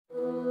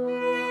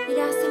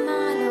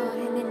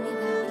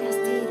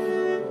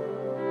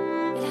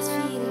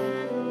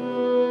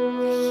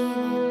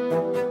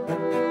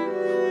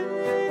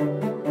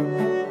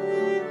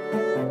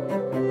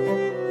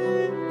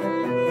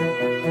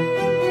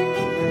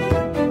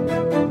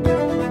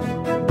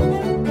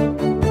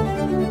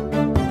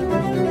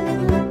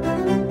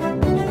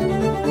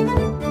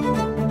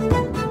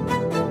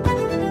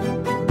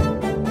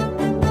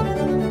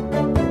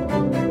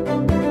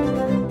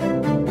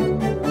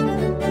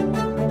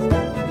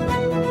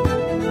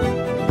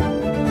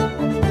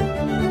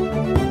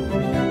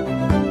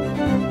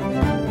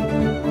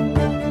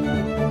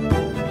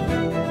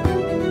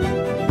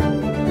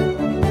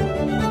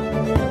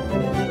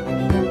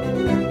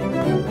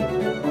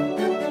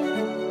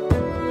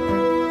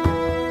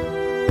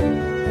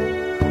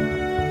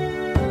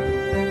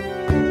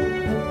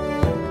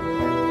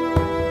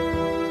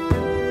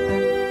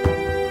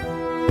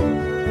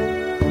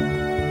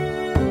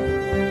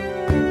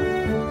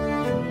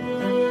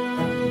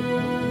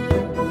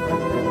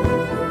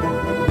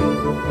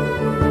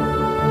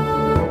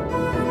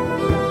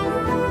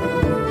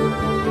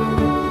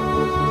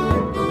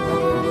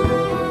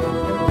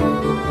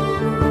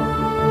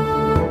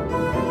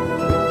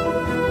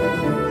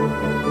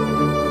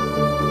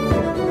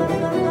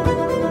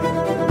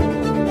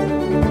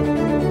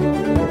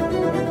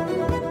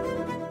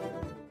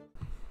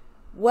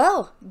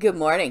Well, good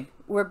morning.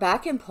 We're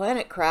back in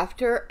Planet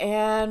Crafter,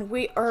 and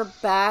we are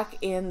back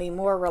in the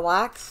more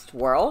relaxed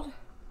world.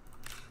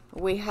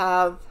 We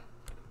have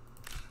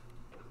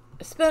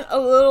spent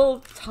a little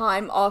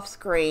time off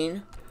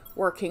screen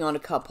working on a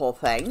couple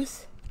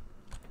things.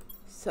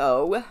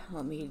 So,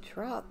 let me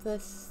drop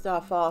this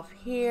stuff off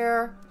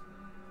here.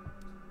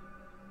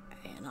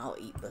 And I'll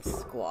eat the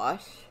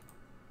squash.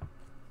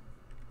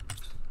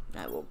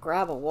 And I will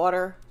grab a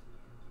water.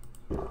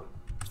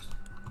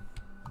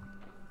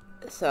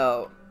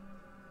 So,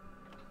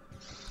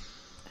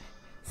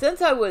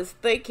 since I was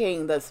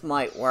thinking this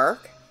might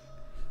work,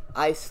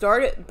 I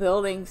started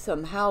building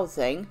some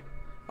housing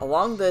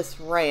along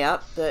this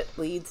ramp that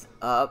leads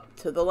up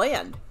to the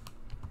land.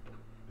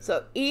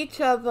 So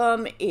each of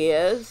them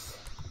is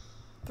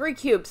 3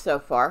 cubes so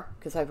far,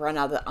 because I've run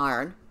out of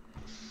iron.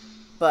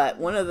 But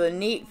one of the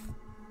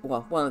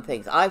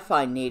things I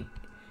find neat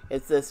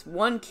is this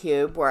 1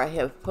 cube where I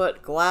have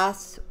put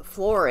glass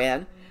floor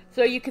in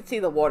so you can see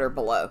the water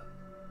below.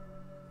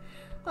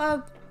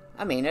 I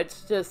mean,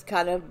 it's just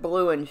kind of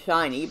blue and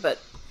shiny, but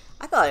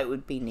I thought it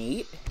would be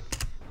neat.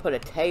 Put a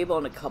table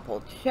and a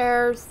couple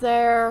chairs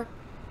there,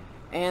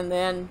 and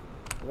then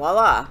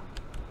voila.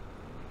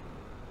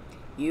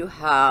 You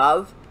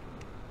have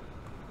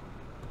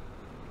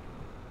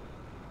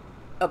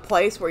a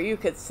place where you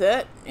could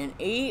sit and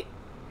eat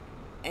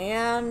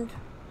and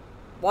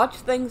watch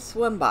things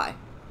swim by.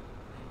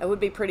 It would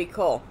be pretty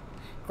cool.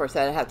 Of course,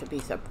 that'd have to be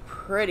some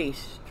pretty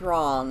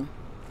strong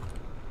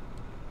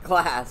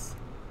glass.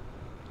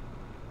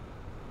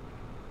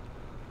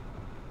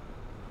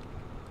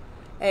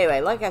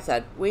 Anyway, like I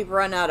said, we've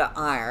run out of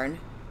iron.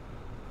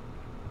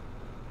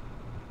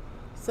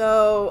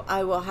 So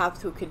I will have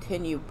to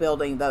continue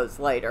building those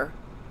later.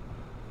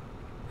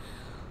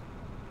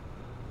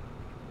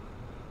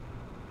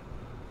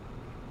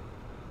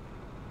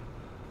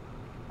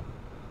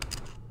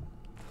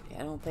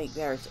 I don't think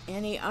there's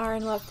any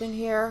iron left in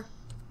here.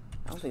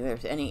 I don't think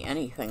there's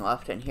anything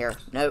left in here.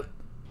 Nope.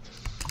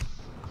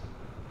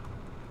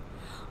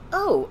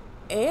 Oh,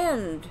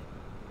 and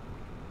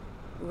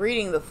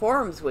reading the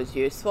forums was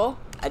useful.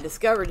 I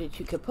discovered that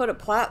you could put a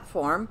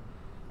platform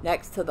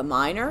next to the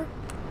miner,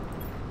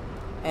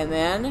 and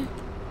then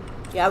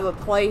you have a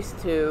place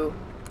to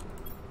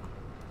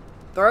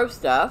throw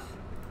stuff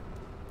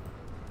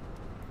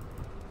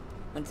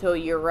until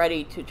you're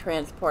ready to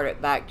transport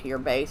it back to your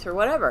base or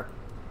whatever.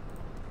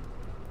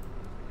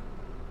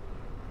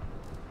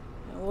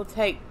 And we'll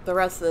take the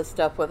rest of this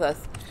stuff with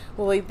us.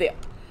 We'll leave the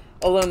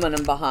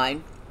aluminum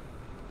behind.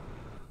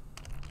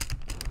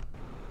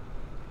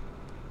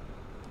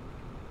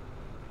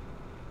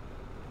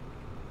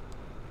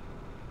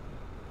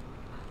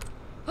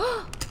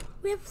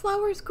 We have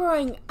flowers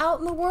growing out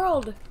in the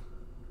world.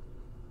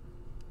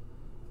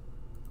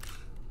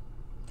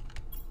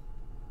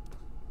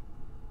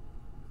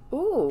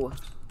 Ooh.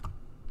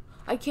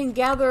 I can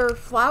gather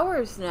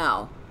flowers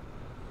now.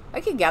 I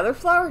can gather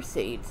flower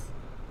seeds.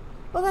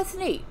 Well, that's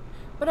neat.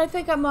 But I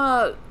think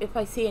if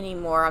I see any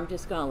more, I'm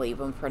just going to leave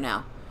them for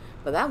now.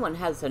 But that one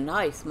has a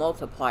nice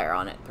multiplier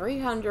on it.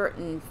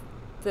 350%.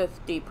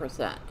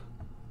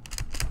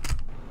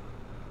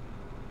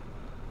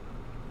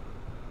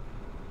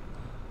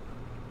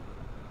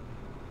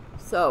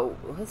 So,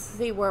 let's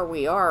see where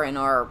we are in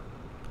our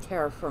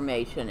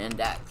terraformation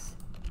index.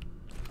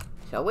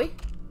 Shall we?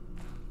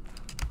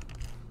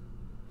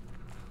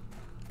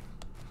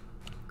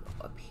 Go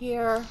up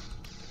here.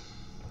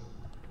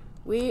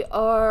 We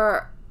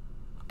are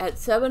at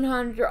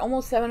 700,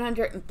 almost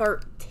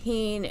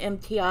 713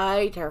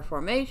 MTI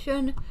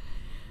terraformation.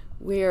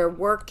 We're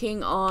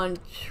working on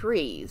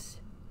trees.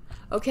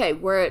 Okay,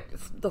 we're at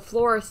the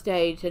flora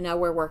stage and now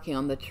we're working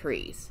on the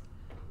trees.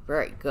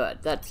 Very good.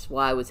 That's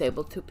why I was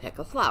able to pick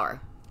a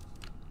flower.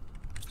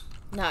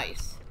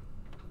 Nice.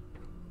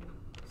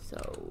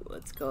 So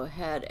let's go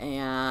ahead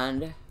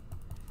and...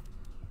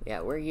 yeah,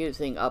 we're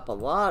using up a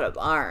lot of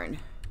iron.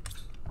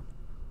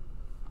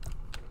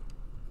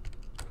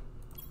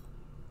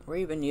 We're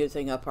even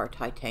using up our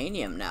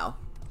titanium now.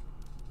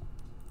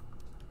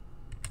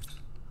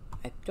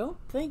 I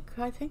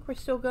think we're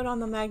still good on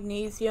the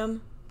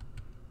magnesium.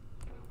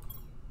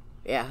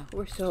 Yeah,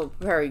 we're still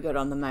very good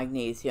on the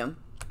magnesium.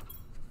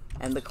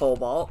 And the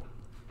cobalt.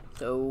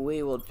 So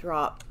we will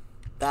drop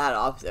that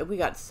off. We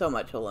got so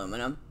much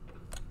aluminum.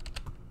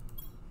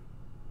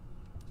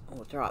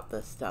 We'll drop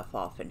this stuff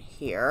off in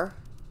here.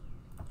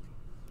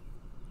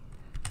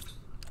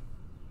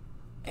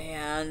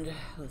 And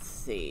let's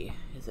see.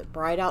 Is it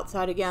bright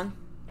outside again?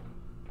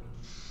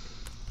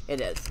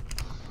 It is.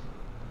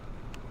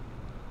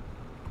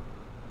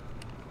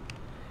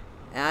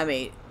 I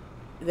mean,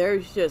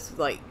 there's just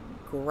like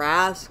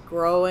grass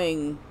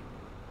growing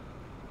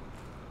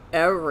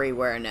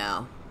everywhere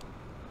now.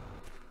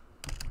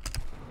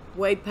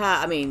 Way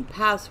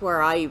past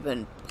where I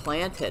even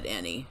planted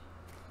any.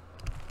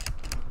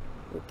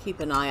 We'll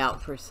keep an eye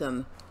out for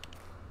some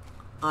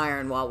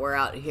iron while we're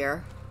out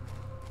here.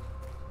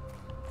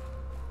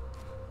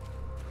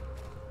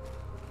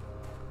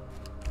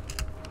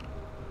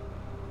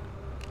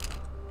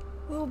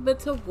 Little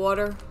bits of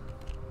water.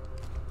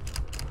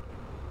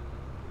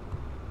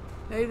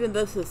 Even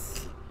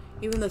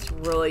this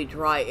really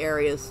dry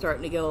area is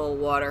starting to get a little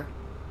water.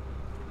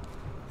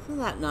 Isn't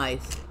that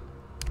nice?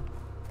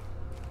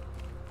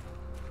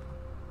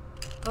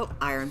 Oh,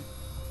 iron.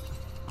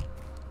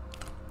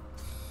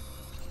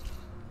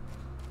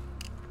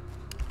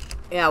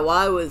 Yeah,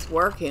 while I was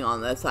working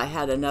on this, I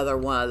had another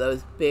one of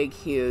those big,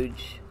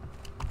 huge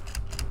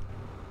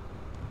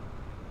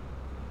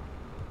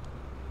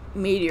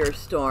meteor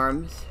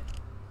storms.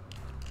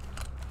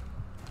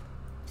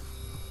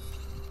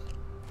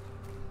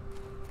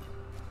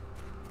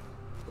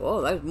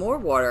 Whoa, there's more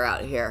water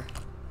out here.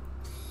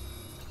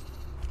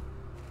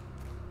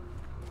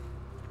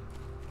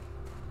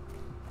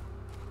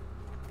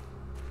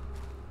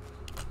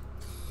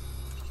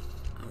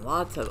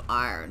 Lots of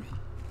iron.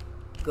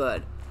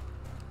 Good.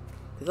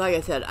 Because like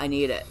I said, I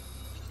need it.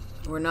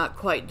 We're not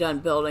quite done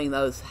building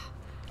those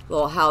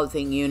little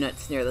housing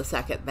units near the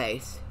second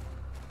base.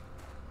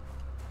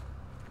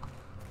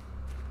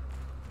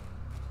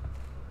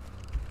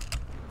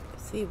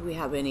 Let's see if we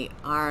have any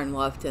iron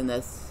left in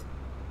this.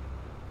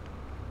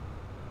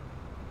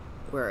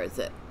 Where is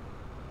it?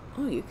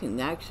 Oh, you can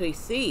actually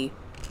see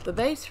the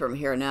base from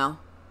here now.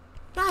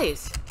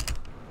 Nice!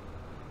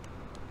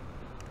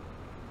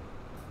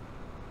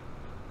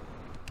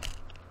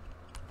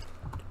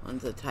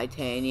 One's a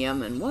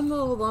titanium and one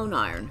little lone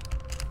iron.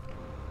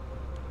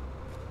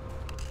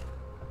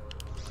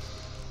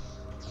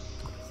 Let's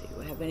see, do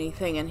we have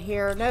anything in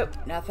here? Nope,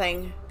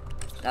 nothing.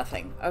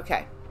 Nothing.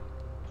 Okay.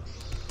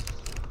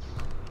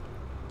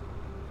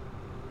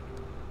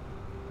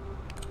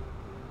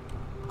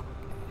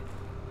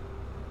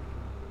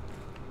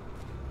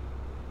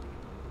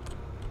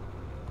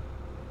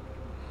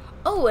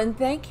 Oh, and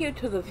thank you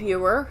to the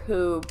viewer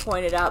who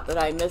pointed out that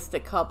I missed a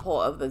couple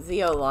of the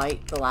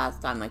zeolite the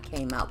last time I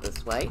came out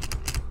this way.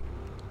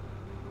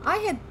 I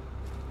had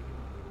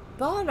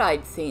thought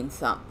I'd seen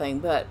something,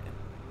 but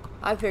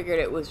I figured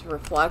it was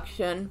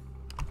reflection.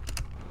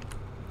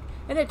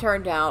 And it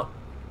turned out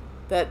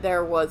that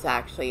there was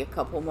actually a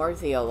couple more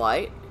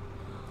zeolite.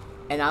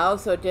 And I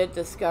also did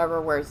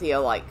discover where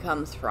zeolite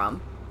comes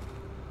from.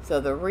 So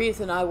the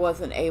reason I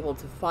wasn't able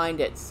to find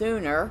it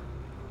sooner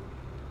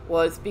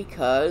was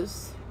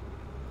because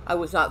I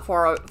was not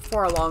far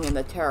along in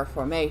the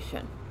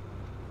terraformation.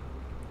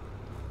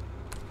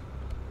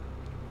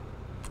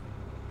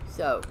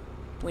 So,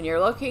 when you're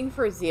looking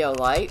for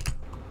zeolite,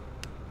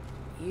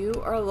 you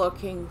are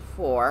looking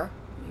for,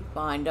 let me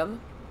find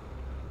them.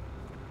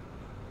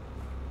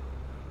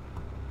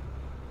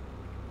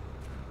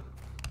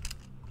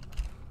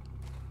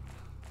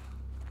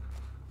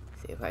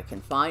 See if I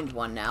can find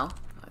one now.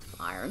 I have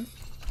iron.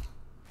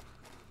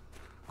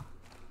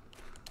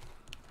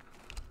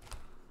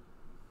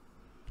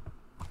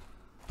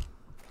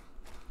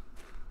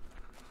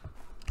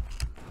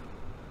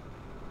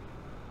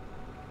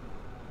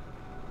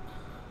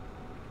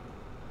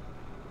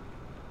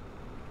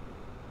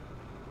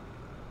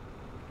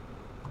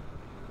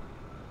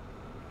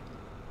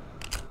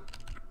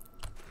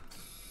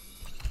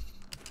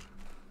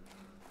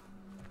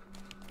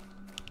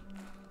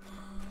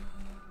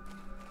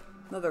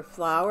 Another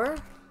flower.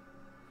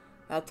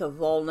 That's a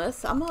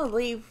volnus. I'm going to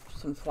leave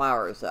some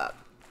flowers up.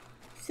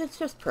 It's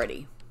just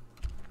pretty.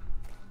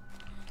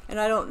 And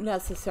I don't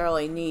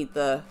necessarily need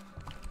the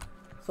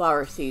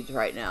flower seeds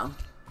right now.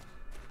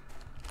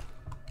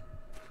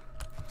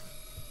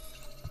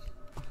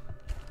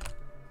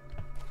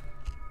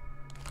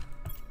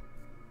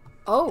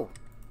 Oh,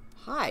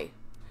 hi.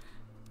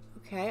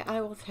 Okay, I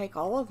will take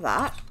all of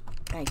that.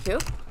 Thank you.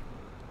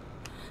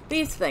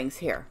 These things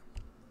here.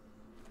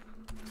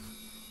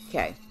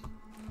 Okay,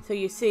 so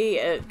you see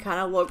it kind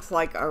of looks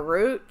like a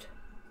root.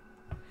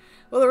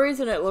 Well, the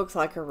reason it looks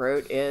like a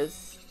root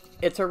is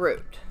it's a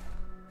root.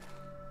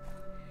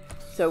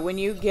 So when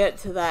you get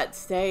to that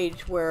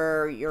stage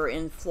where you're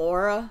in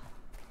flora,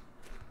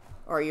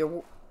 or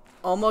you're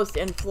almost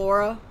in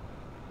flora,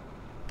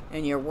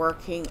 and you're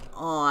working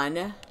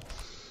on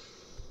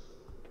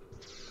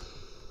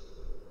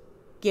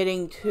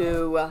getting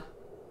to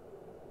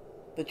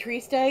the tree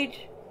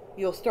stage,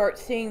 you'll start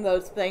seeing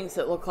those things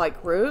that look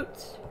like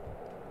roots.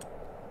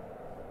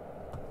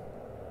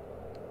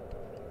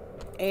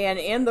 And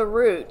in the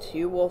roots,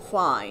 you will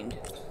find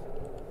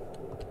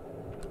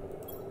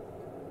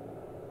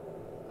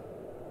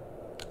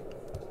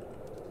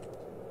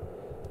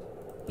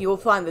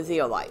the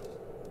zeolite.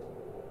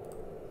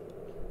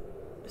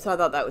 So I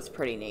thought that was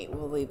pretty neat.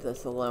 We'll leave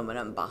this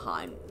aluminum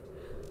behind.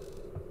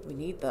 We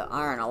need the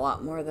iron a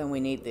lot more than we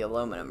need the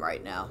aluminum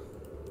right now.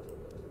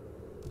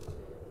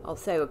 I'll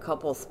save a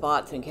couple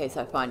spots in case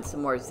I find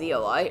some more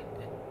zeolite.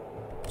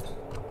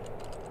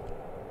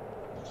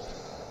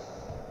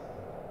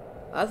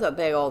 That's a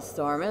big old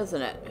storm,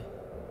 isn't it?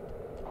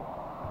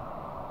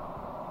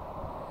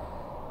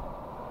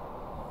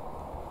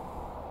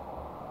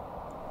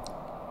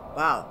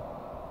 Wow.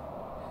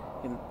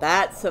 And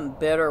that's some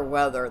bitter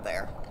weather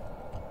there.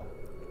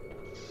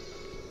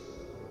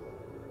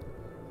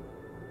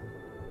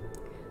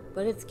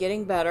 But it's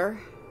getting better.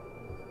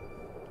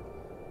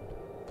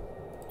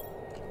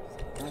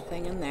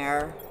 Nothing in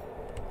there.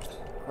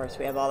 Of course,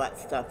 we have all that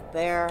stuff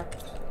there.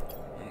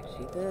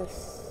 Actually,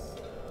 this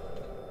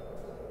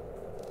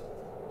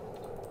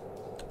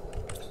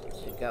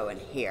should go in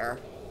here.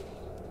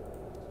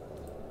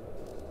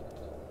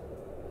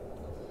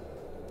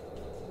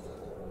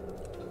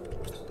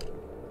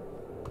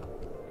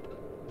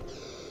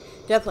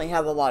 Definitely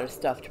have a lot of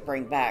stuff to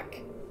bring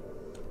back.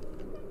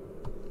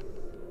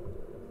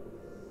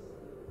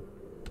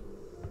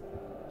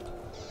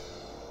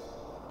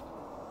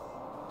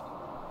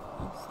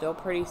 Still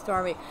pretty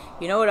stormy.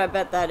 You know what I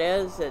bet that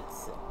is?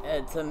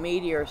 It's a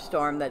meteor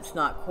storm that's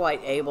not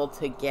quite able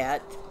to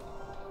get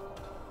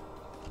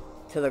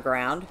to the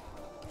ground.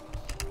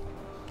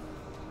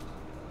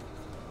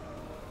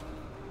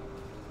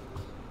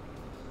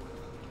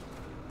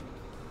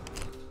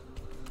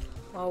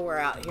 While we're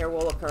out here,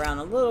 we'll look around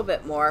a little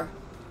bit more.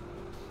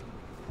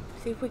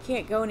 See if we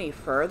can't go any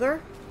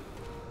further.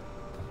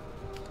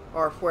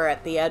 Or if we're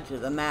at the edge of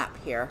the map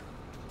here.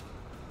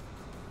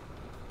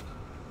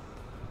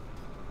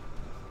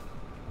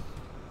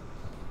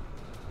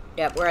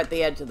 Yep, we're at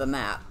the edge of the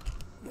map.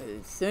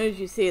 As soon as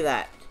you see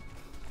that.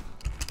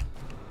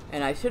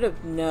 And I should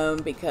have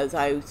known because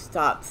I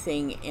stopped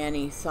seeing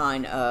any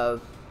sign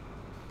of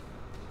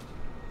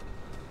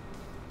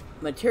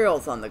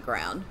materials on the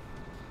ground.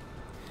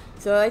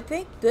 So I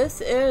think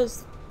this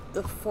is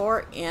the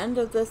far end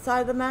of this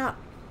side of the map.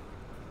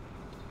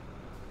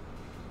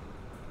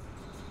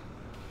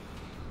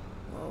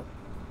 Well,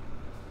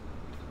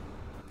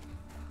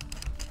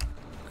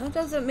 that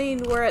doesn't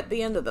mean we're at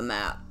the end of the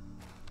map.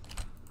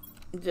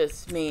 It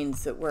just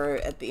means that we're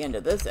at the end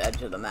of this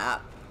edge of the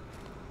map.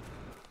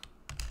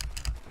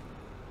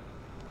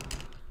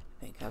 I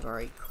think I've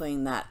already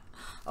cleaned that.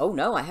 Oh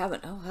no, I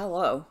haven't. Oh,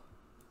 hello.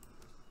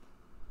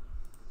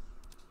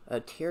 A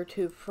tier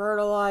 2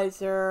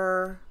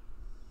 fertilizer.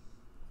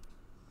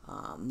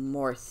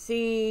 More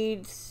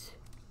seeds.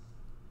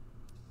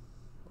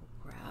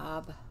 We'll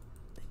grab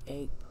the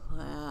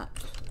eggplant.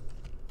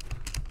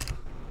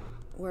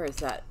 Where is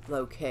that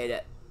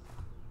located?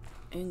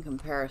 In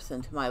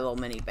comparison to my little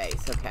mini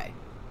base. Okay.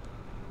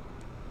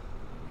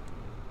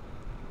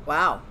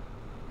 Wow.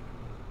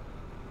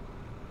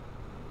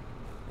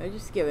 They're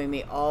just giving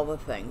me all the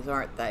things,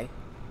 aren't they?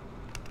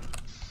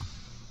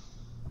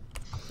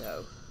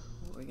 So,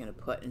 what are we going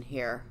to put in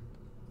here?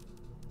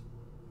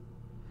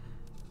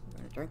 We're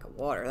going to drink of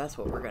water. That's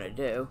what we're going to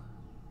do.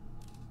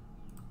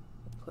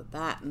 Put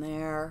that in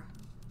there.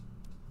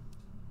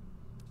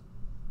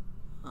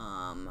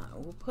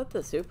 We'll put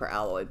the super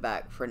alloy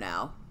back for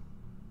now.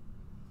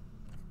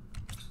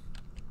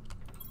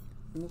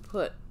 We'll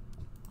put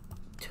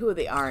 2 of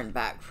the iron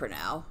back for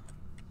now.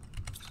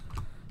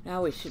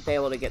 Now we should be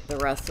able to get the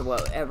rest of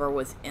whatever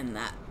was in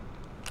that.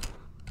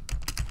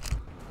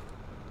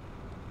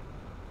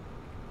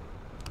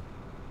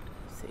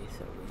 Let's see,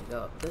 so we go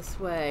up this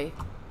way.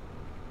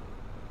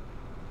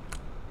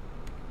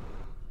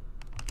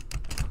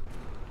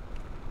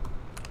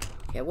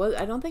 Okay, well,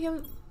 I don't think it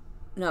was...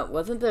 No, it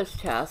wasn't this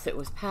chest. It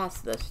was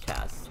past this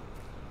chest.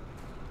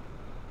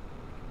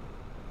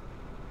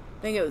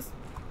 I think it was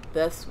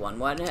this one,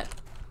 wasn't it?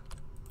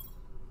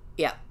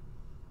 Yeah.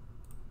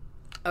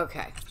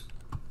 Okay.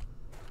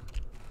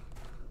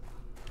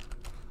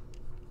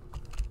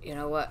 You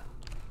know what?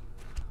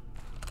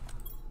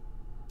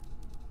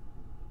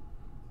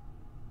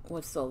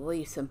 What's the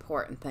least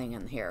important thing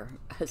in here?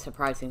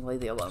 Surprisingly,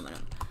 the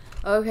aluminum.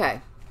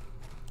 Okay.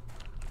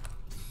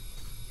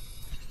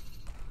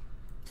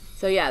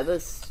 So yeah,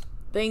 this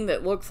thing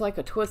that looks like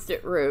a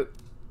twisted root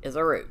is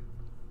a root.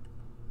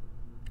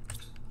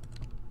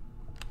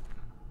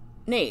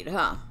 Neat,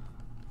 huh?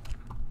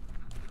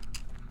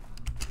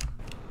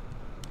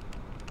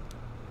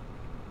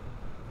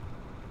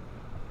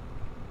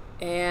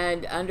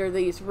 And under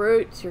these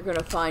roots, you're going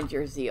to find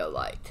your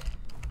zeolite.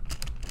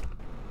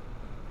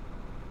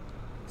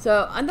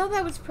 So, I thought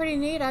that was pretty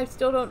neat. I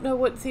still don't know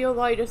what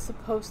zeolite is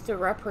supposed to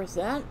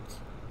represent,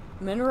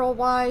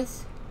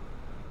 mineral-wise.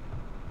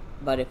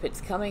 But if it's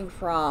coming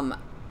from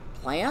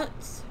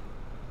plants,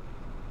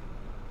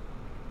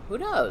 who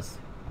knows?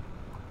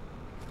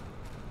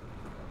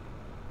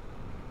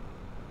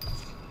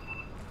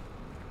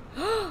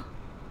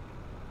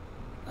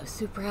 A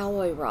super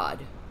alloy rod.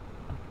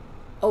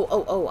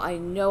 Oh, I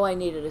know I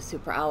needed a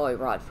super alloy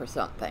rod for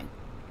something.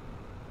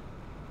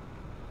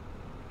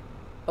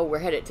 Oh, we're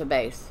headed to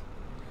base.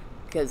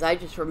 Because I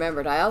just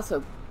remembered I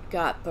also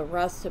got the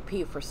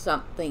recipe for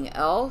something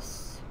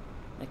else.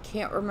 I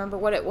can't remember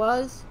what it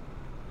was.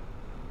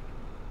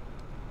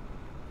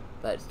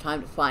 But it's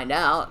time to find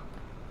out.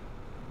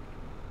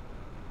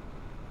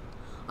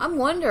 I'm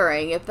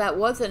wondering if that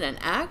wasn't an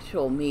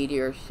actual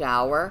meteor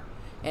shower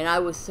and I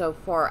was so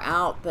far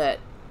out that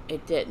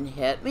it didn't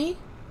hit me.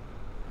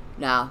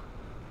 No,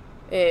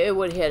 it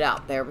would hit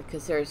out there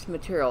because there's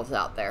materials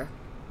out there.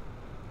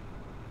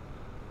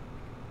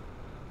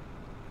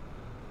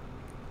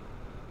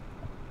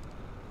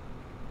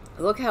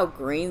 Look how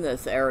green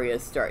this area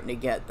is starting to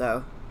get,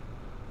 though.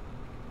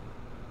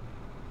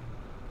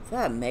 Is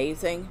that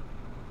amazing?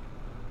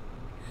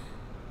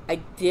 I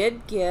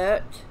did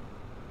get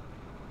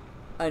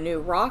a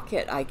new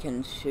rocket I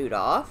can shoot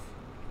off.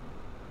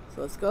 So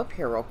let's go up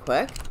here real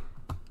quick.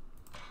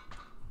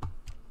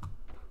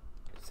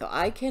 So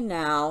I can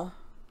now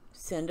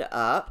send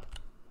up.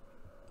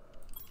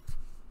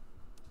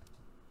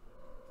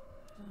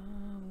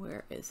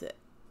 Where is it?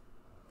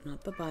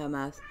 Not the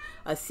biomass.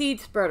 A seed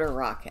spreader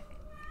rocket.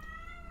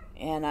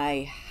 And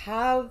I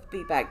have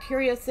the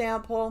bacteria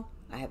sample.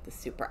 I have the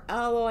super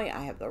alloy.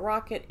 I have the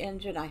rocket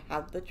engine. I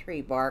have the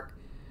tree bark.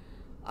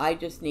 I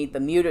just need the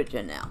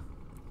mutagen now.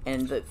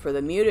 And for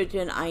the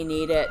mutagen, I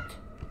need it.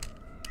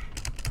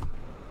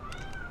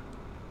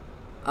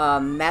 A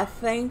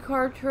methane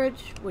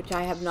cartridge, which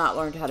I have not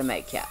learned how to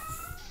make yet.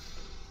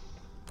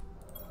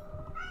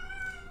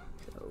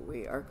 So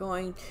we are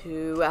going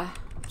to,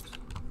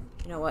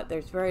 you know what,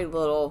 there's very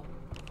little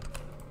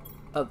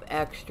of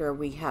extra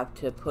we have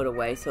to put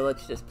away, so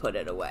let's just put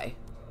it away.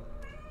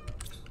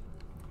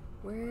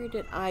 Where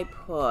did I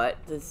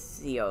put the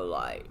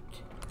zeolite?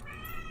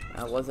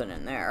 It wasn't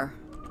in there.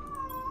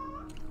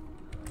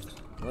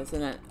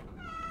 Wasn't it?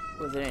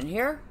 Was it in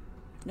here?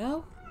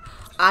 No?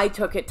 I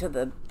took it to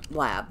the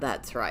lab,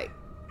 that's right.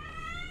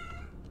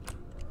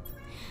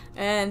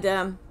 And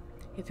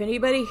if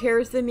anybody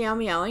hears the meow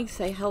meowing,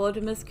 say hello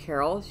to Miss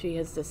Carol. She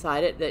has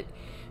decided that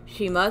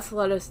she must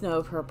let us know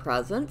of her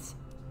presence.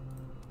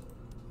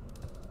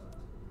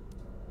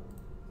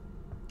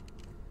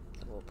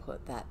 So we'll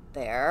put that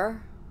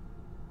there.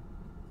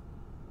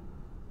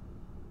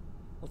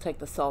 We'll take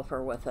the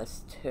sulfur with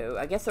us too.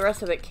 I guess the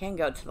rest of it can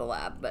go to the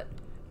lab, but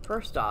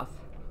first off,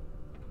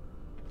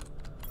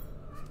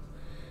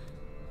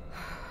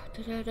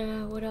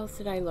 what else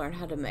did I learn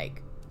how to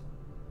make?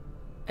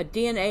 A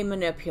DNA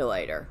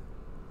manipulator.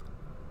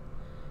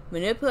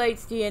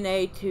 Manipulates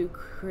DNA to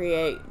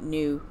create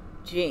new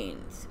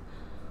genes.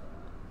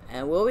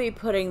 And we'll be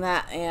putting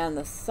that in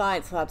the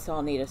science lab, so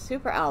I'll need a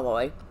super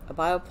alloy, a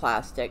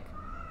bioplastic,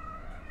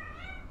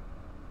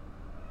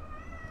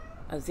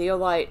 a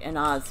zeolite, and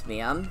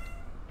osmium.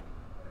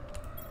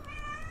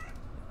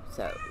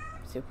 So,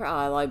 super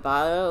alloy,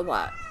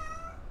 biolite.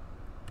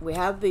 We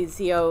have the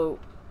zeolite,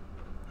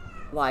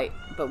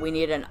 but we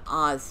need an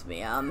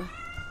osmium.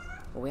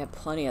 Well, we have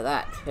plenty of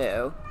that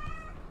too.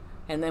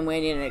 And then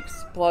we need an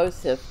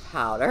explosive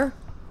powder.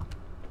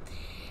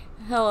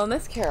 Hello,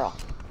 Miss Carol.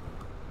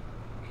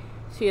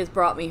 She has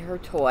brought me her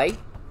toy,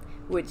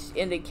 which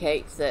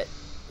indicates that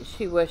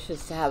she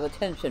wishes to have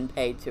attention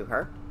paid to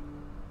her.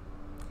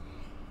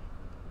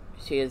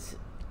 She is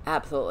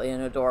absolutely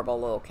an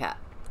adorable little cat.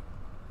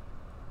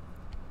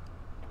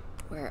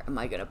 Where am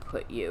I going to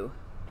put you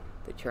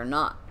that you're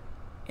not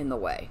in the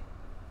way?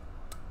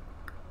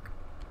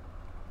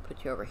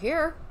 Put you over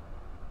here.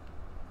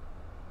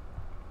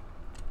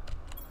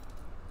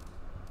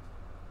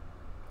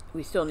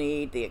 We still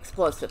need the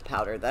explosive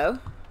powder though.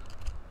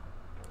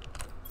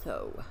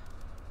 So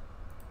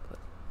put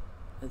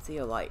the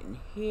zeolite in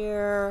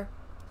here.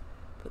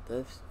 Put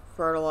the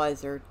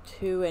fertilizer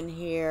 2 in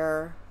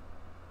here.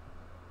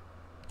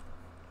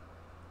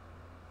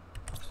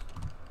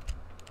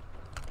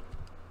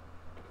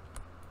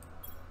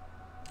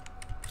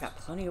 Got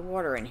plenty of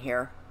water in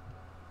here.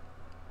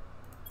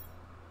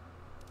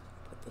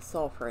 Put the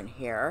sulfur in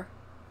here.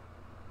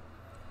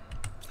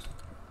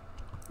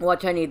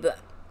 Watch,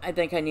 I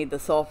think I need the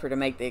sulfur to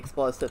make the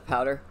explosive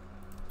powder.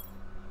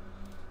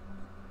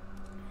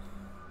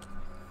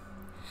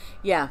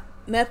 Yeah,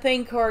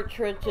 methane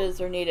cartridges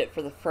are needed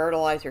for the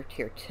fertilizer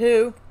tier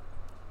 2.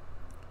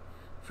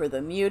 For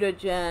the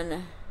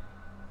mutagen.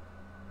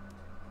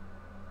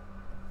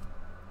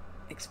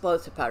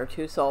 Explosive powder,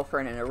 2 sulfur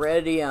and an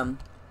iridium.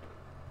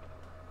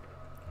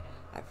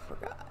 I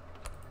forgot.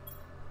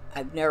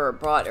 I've never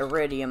brought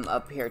iridium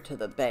up here to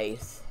the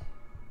base.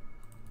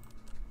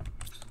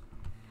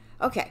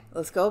 Okay,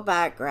 let's go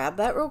back, grab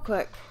that real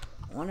quick.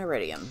 1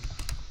 iridium.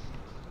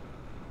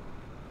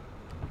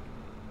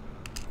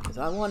 Because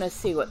I want to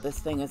see what this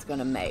thing is going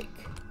to make.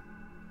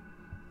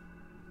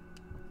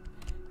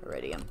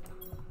 Iridium.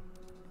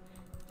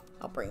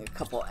 I'll bring a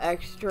couple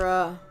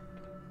extra.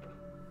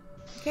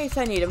 In case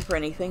I need them for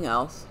anything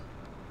else.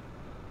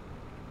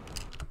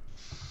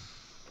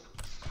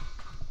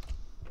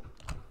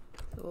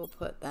 So we'll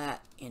put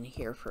that in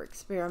here for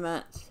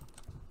experiments.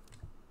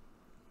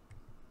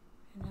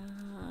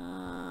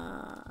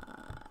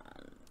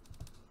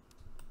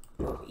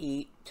 We'll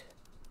eat.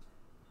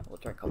 We'll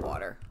drink a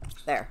water.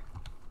 There.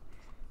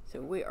 So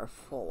we are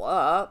full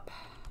up.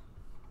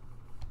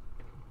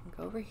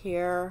 Go over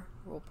here.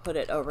 We'll put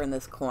it over in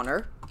this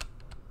corner.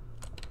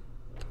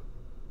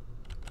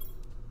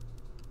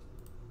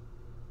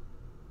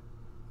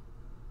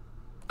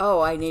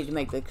 Oh, I need to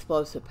make the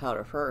explosive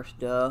powder first,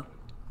 duh.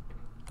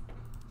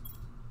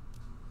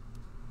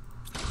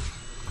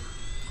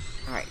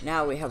 Alright,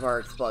 now we have our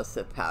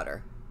explosive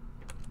powder.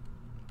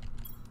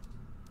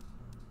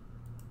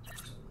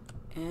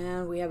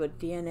 And we have a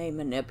DNA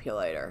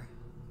manipulator.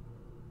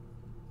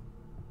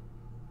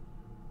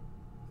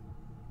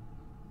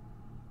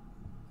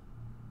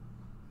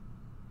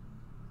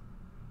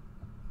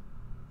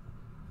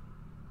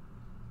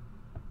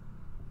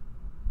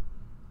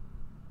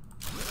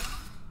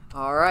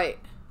 Alright.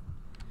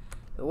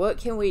 So what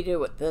can we do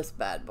with this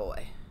bad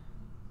boy?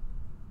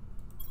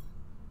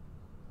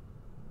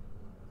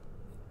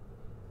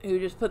 You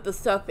just put the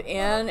stuff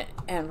in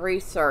and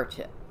research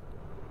it.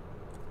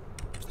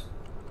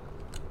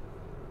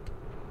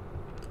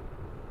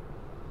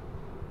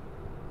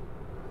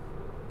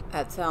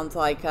 That sounds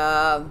like,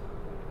 oh,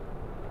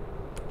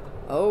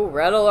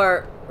 red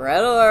alert,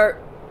 red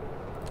alert.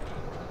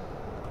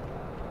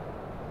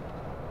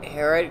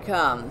 Here it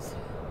comes.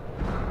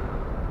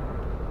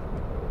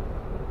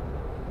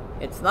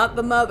 It's not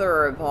the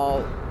mother of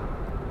all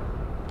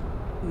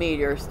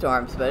meteor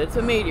storms, but it's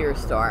a meteor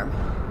storm.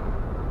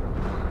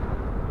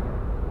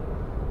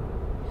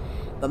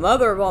 The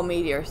mother of all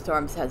meteor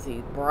storms has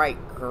these bright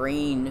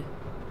green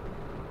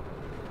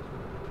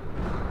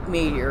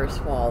meteors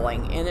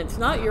falling, and it's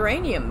not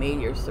uranium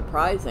meteors,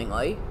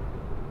 surprisingly.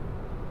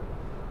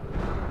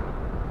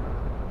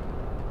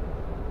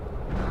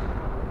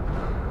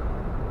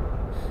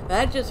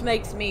 That just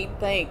makes me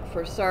think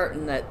for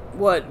certain that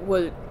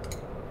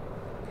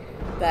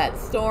that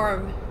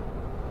storm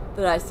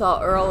that I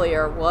saw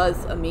earlier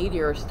was a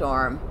meteor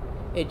storm.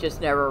 It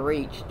just never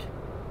reached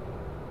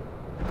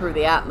through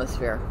the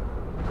atmosphere.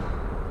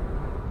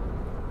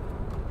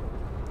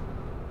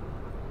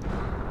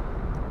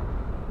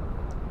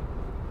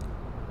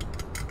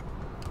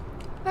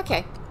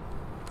 Okay.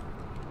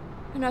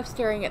 Enough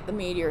staring at the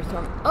meteor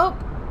storm. Oh!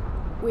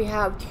 We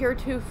have tier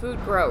 2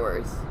 food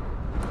growers.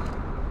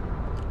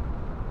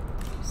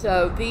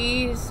 So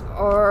these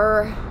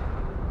are,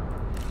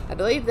 I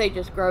believe they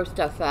just grow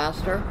stuff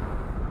faster.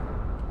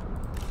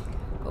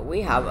 But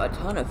we have a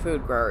ton of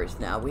food growers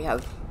now. We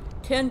have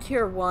 10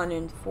 tier 1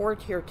 and 4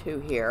 tier 2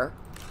 here.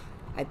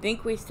 I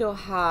think we still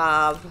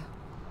have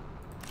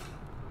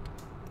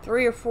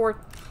 3 or 4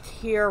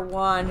 tier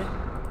 1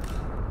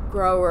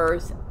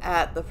 growers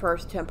at the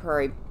first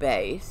temporary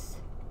base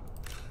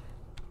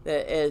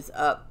that is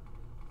up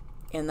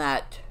in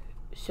that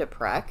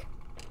shipwreck.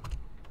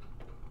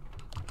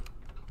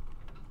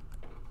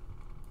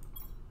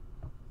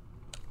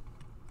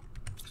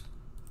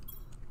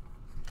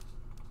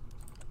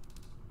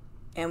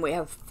 And we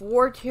have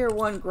 4 tier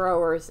 1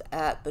 growers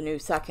at the new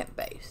second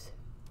base.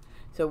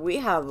 So we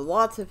have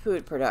lots of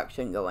food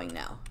production going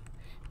now.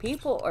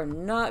 People are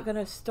not going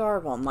to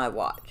starve on my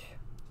watch.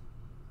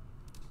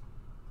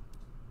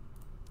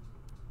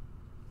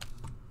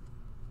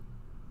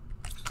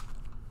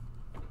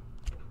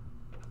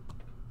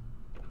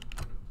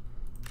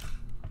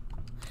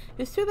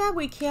 It's too bad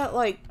we can't,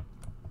 like,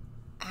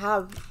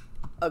 have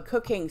a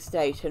cooking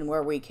station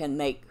where we can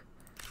make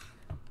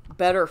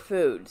better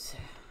foods.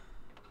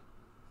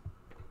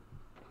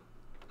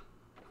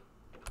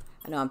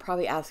 I know I'm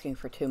probably asking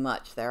for too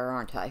much there,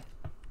 aren't I?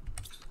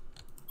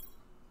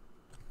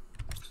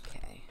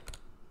 Okay.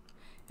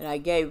 And I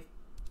gave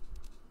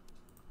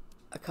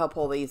a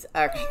couple of these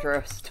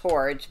extra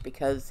storage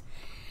because,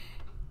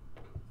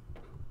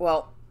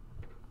 well,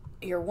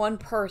 you're one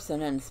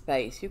person in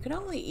space. You can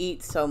only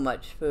eat so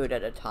much food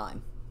at a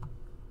time.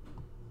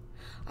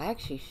 I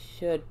actually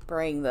should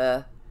bring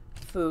the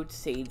food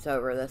seeds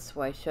over this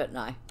way, shouldn't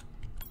I?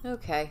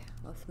 Okay,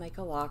 let's make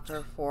a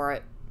locker for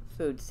it.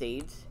 Food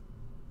seeds.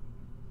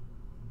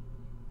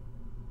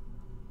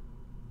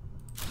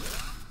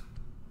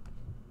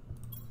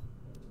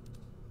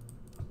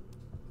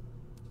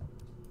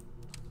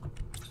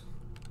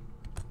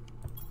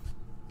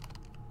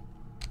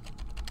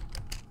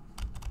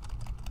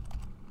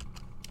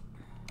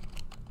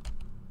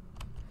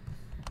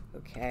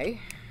 Okay.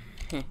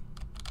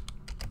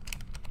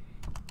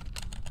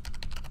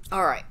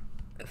 All right,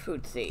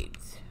 food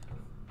seeds.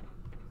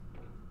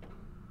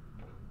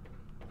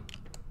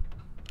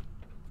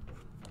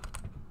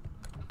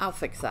 I'll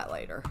fix that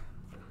later.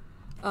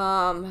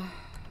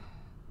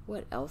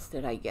 What else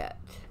did I get?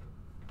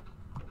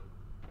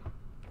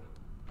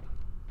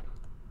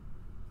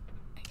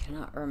 I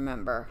cannot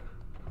remember.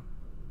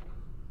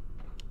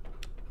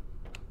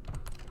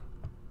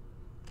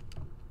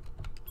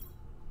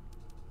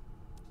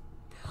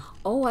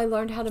 Oh, I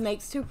learned how to make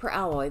super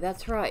alloy.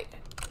 That's right.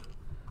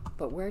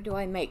 But where do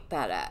I make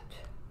that at?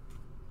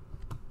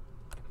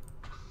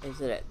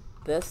 Is it at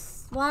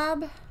this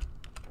lab?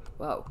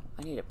 Whoa,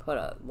 I need to put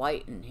a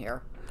light in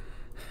here.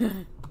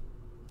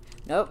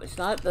 Nope, it's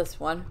not this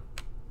one.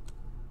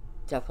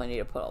 Definitely need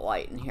to put a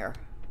light in here.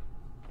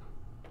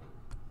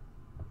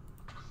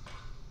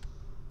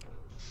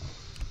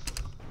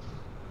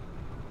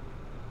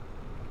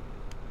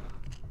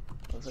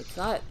 If it's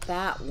not at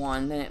that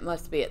one, then it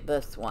must be at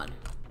this one.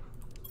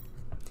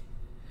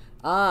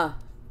 Ah.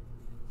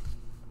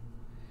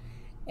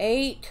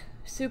 8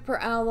 super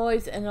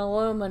alloys and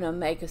aluminum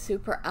make a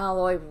super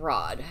alloy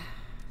rod.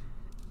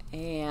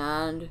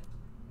 And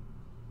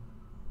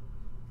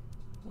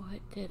what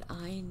did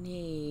I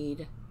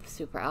need the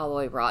super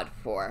alloy rod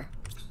for?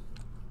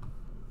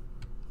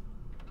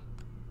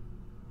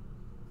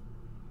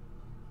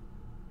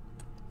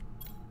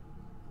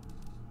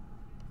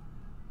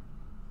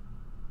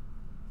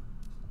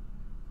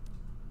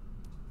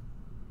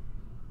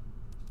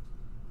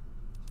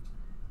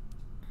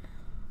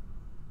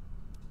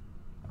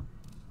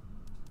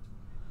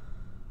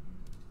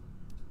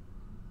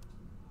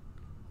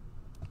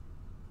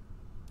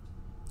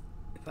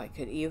 I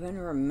could even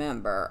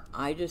remember.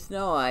 I just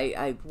know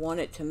I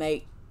wanted to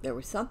make, there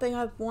was something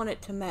I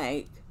wanted to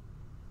make,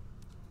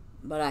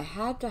 but I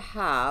had to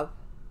have,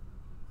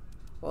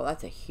 well,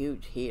 that's a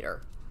huge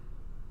heater.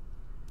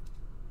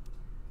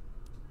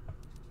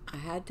 I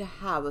had to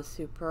have a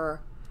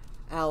super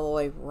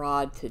alloy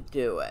rod to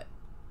do it.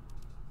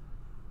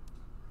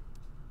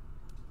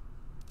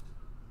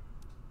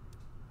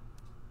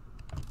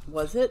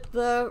 Was it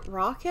the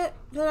rocket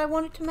that I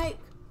wanted to make?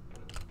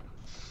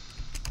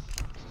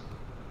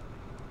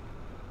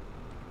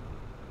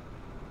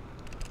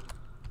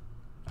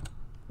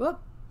 Whoop.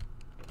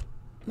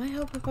 Might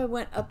help if I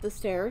went up the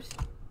stairs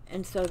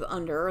instead of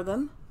under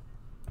them.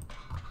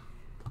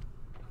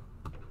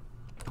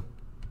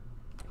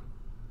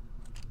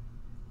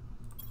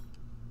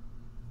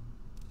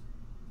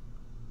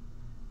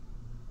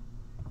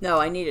 No,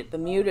 I needed the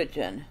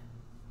mutagen.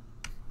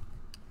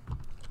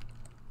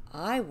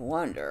 I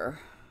wonder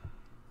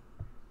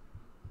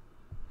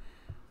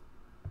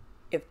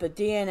if the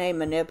DNA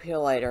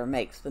manipulator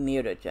makes the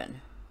mutagen.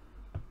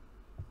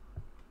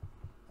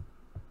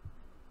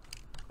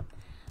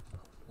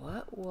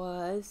 What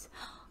was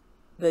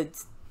the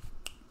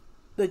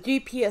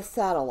GPS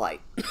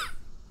satellite?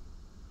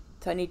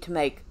 So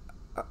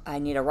I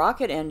need a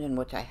rocket engine,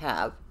 which I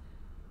have,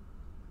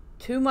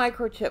 2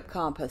 microchip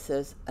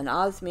compasses, an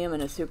osmium,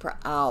 and a super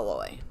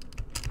alloy.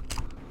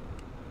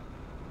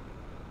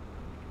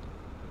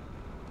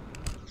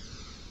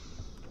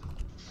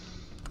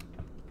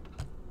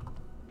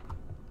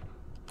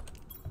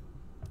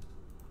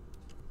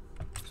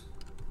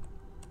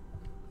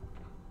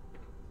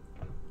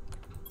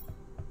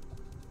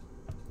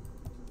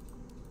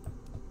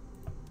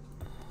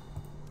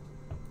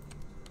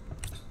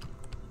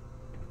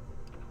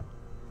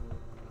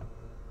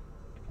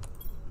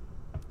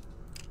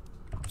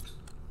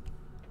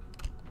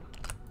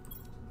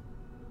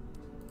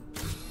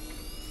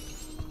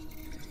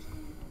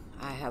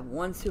 I have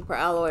 1 super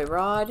alloy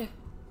rod.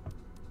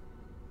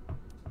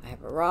 I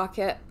have a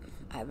rocket.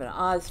 I have an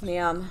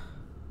osmium.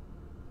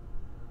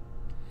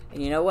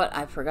 And you know what?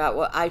 I forgot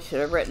what I should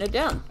have written it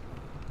down.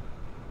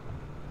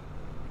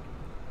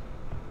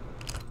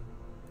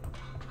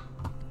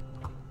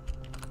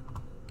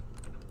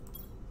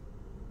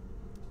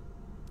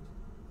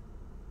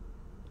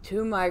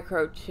 Two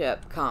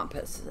microchip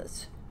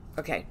compasses.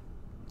 Okay,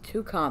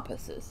 2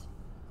 compasses.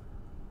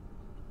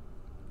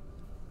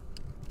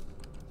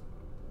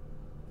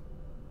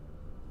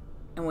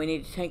 And we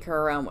need to tinker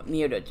around with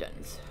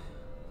mutagens.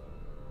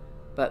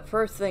 But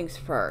first things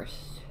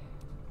first.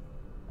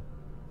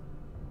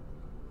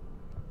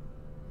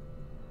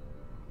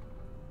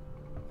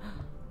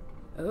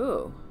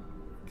 Ooh,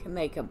 can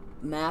make a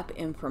map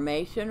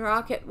information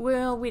rocket.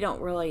 Well, we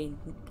don't really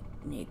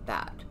need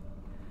that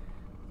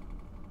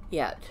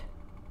yet.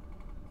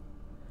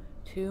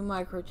 2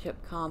 microchip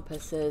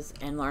compasses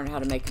and learn how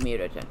to make a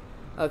mutagen.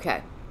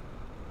 Okay.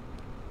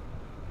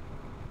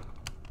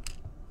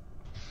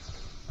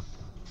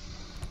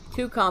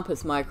 Two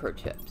compass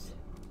microchips.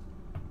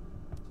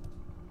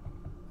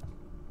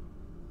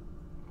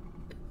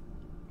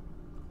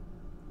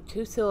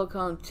 Two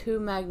silicone, 2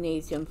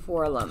 magnesium,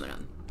 4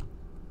 aluminum.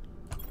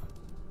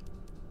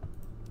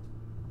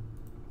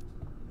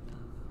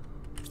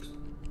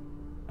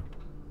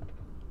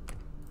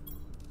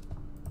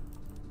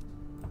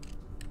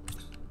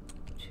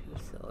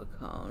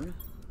 Silicone.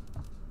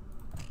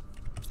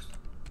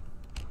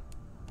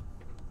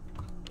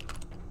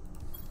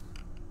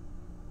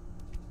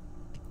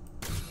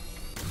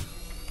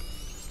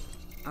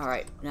 All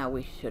right, now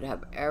we should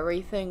have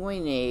everything we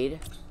need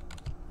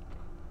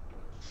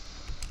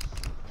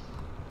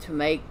to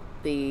make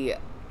the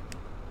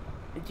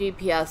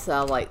GPS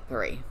satellite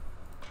 3.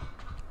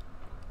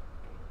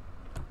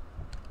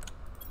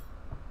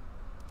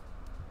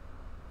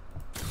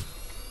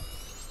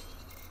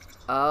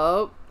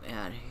 Oh,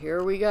 and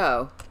here we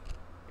go.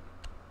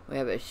 We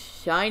have a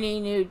shiny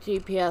new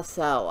GPS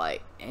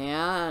satellite.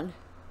 And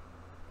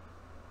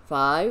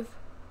 5,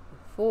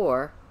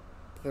 4,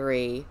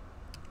 3,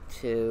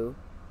 2,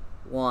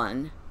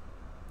 1.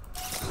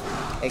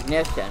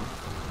 Ignition.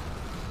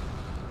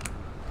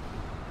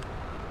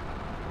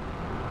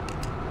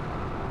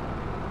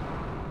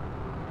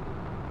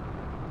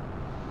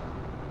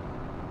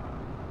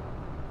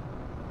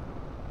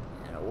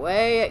 And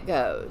away it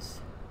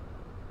goes.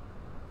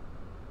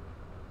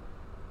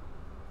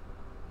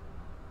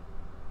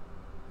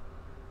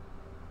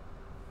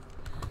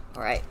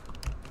 All right.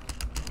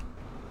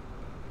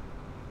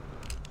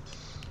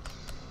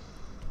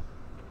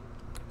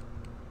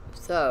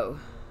 So,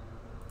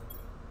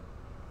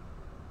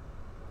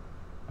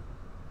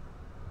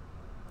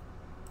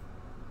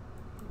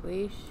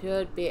 we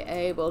should be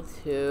able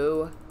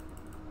to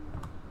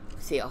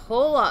see a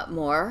whole lot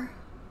more.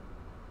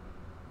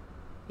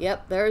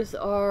 Yep, there's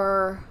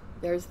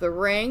the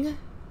ring.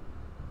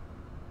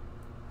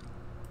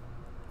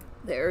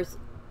 There's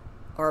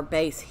our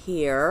base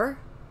here.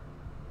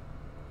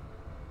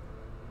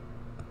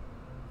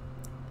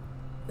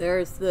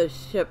 There's the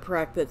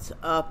shipwreck that's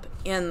up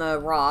in the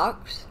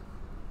rocks.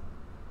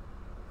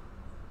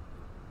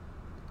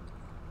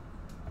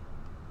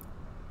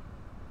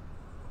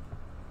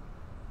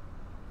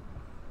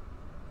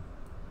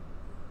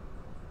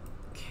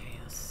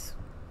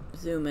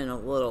 zoom in a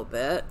little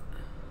bit.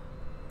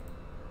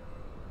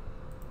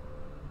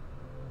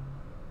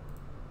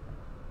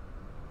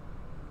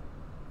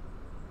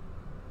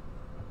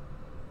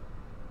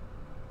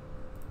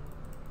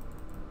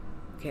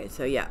 Okay,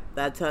 so yeah,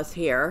 that's us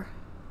here.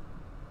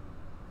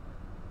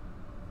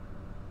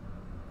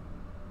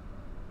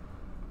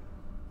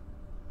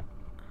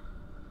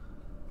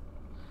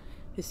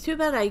 It's too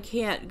bad I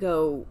can't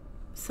go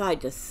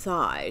side to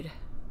side,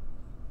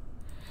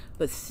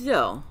 but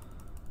still.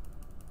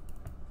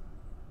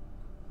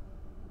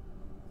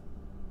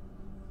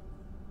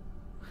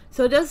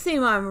 So it does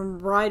seem I'm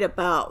right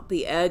about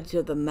the edge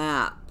of the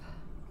map.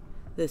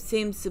 This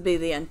seems to be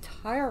the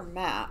entire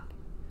map.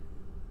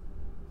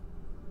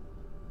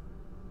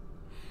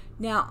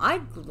 Now,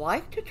 I'd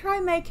like to try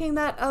making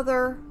that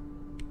other,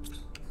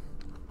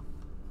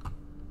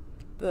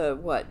 the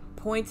what,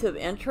 points of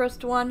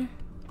interest one.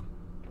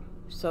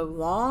 So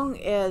long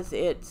as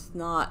it's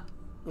not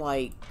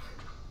like,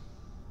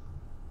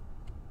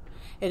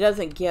 it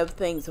doesn't give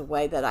things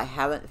away that I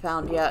haven't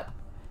found yet.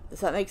 Does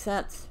that make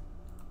sense?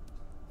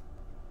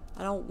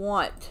 I don't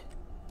want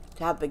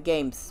to have the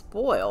game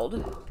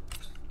spoiled.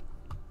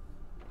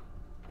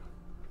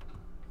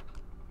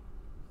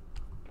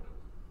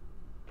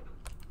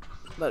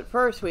 But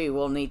first we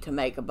will need to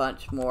make a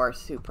bunch more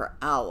super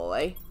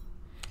alloy,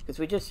 because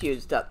we just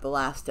used up the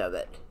last of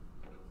it.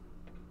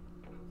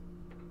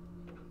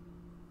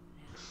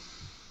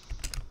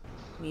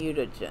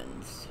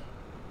 Mutagens.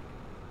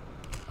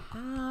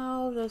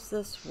 How does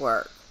this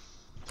work?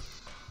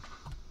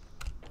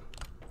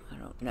 I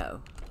don't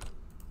know.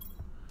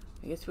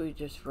 I guess we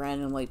just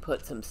randomly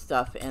put some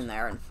stuff in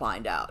there and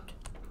find out.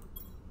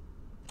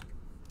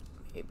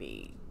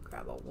 Maybe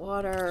grab a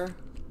water.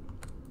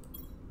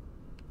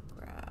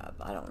 Grab,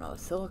 I don't know,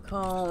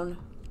 silicone.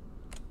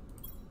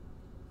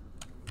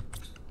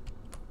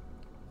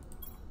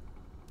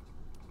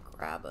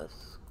 Grab a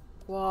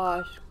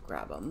squash.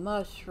 Grab a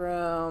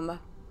mushroom.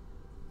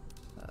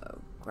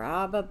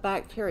 Grab a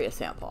bacteria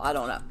sample. I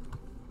don't know.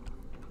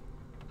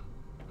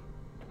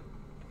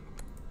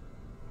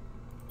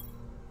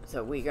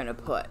 So we're going to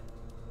put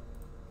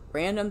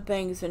random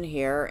things in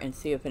here and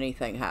see if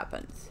anything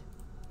happens.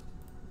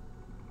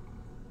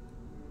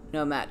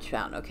 No match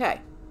found.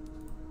 Okay.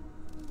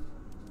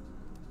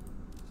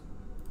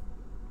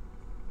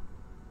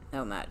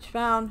 No match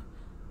found.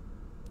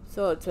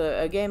 So it's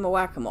a game of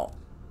whack-a-mole.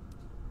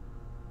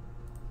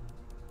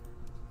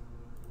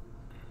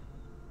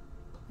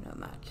 No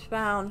match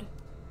found.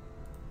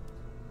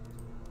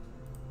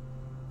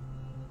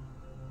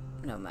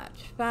 No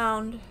match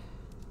found.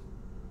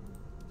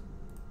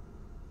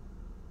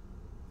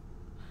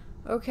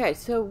 Okay,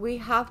 so we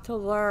have to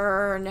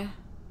learn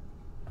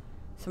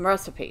some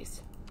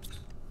recipes.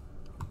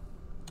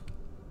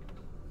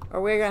 Or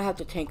we're going to have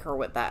to tinker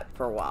with that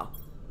for a while.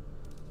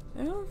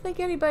 I don't think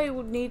anybody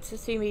needs to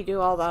see me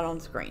do all that on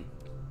screen.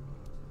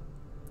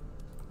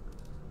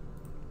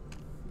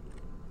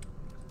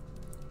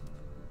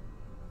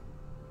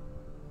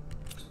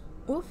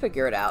 We'll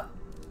figure it out.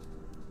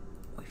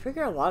 We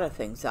figure a lot of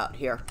things out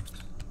here.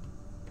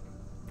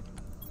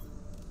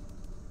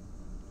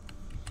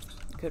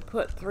 Could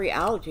put 3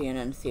 algae in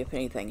and see if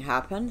anything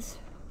happens.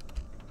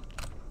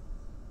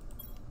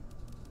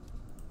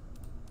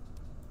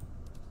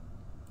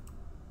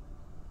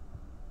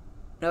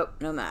 Nope,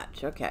 no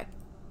match. Okay.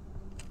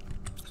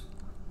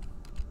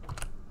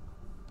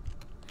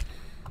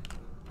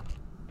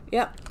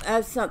 Yep,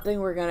 that's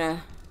something we're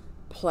gonna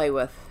play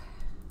with.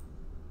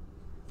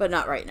 But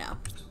not right now.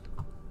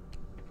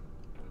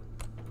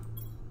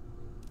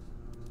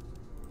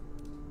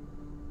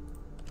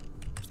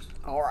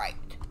 Alright.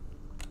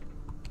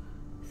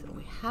 So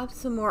we have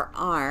some more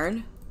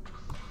iron.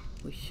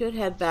 We should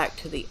head back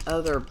to the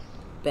other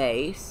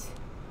base.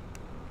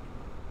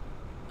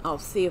 I'll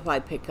see if I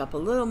pick up a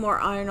little more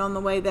iron on the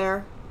way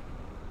there.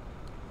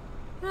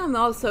 And I'm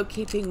also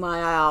keeping my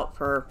eye out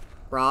for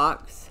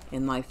rocks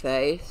in my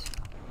face.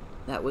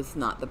 That was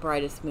not the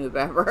brightest move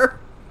ever.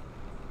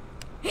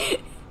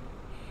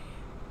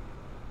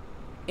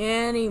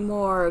 Any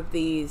more of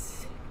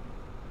these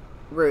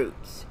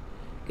roots,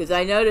 because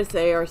I notice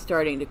they are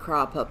starting to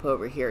crop up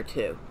over here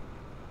too.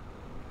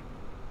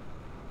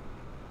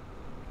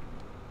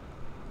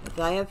 If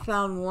I have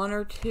found 1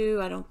 or 2,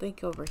 I don't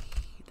think over here.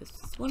 This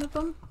is one of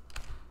them.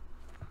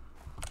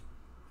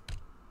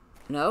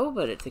 No,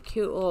 but it's a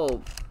cute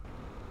little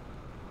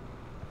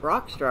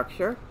rock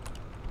structure.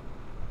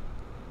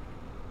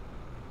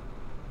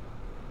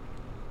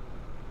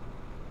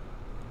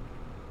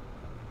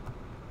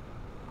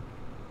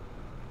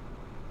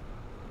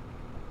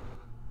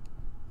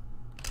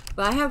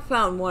 But I have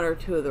found 1 or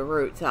 2 of the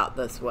roots out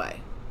this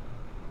way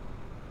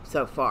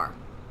so far.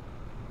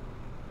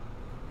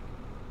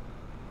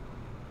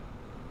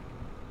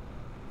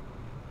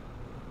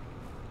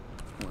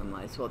 We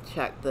might as well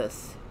check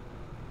this.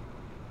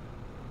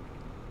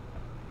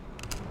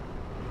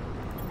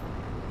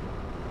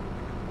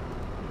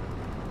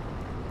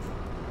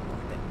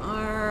 The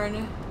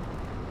iron.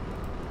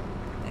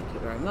 Thank you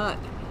very much.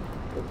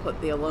 We'll put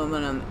the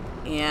aluminum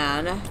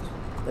in.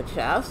 the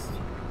chest.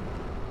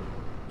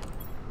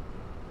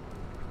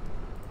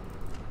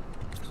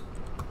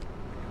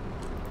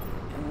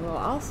 And we'll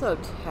also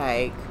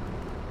take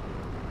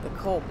the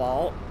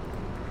cobalt.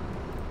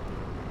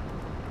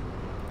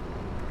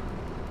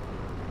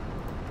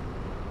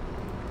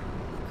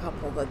 A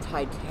couple of the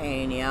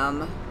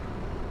titanium.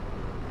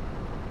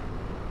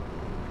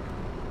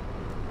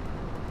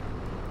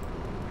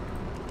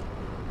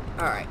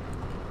 Alright.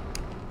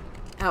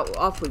 Out,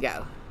 off we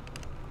go.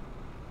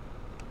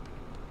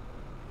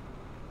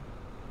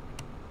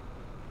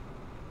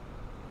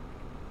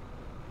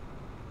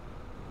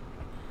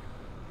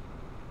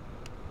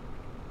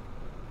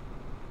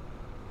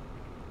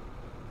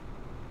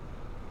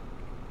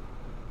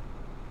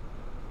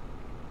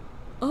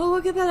 Oh,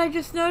 look at that. I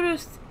just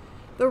noticed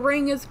the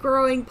ring is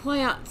growing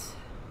plants.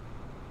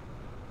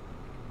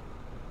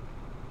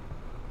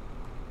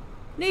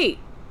 Neat.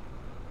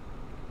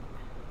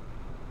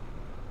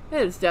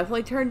 It's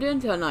definitely turned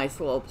into a nice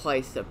little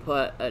place to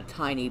put a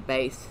tiny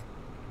base.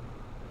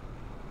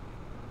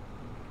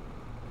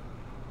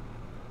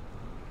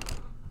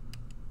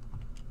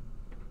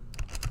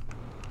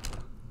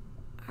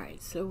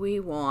 Alright, so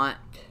we want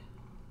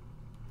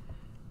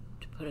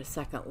to put a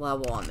second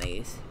level on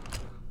these.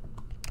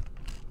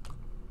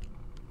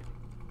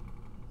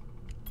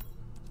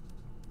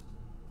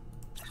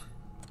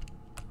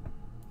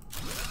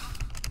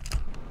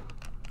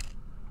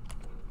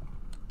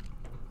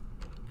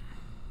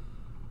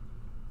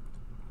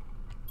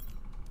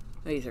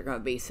 These are going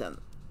to be some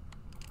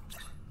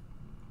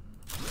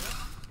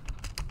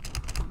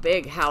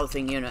big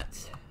housing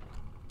units.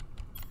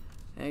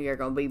 And you're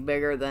going to be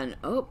bigger than...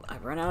 Oh,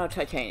 I've run out of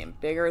titanium.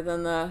 Bigger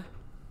than the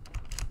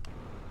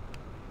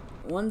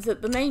ones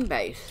at the main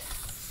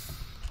base.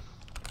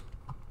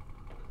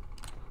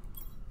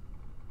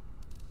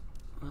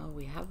 Well,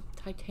 we have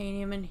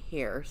titanium in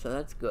here, so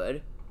that's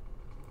good.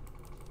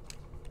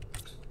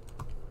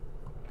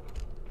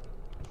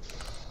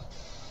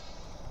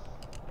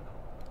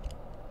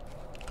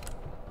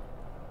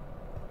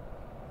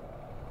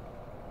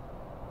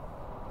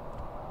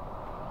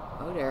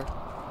 Oh dear.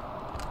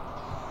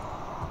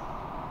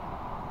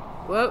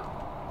 Whoa,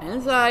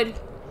 inside.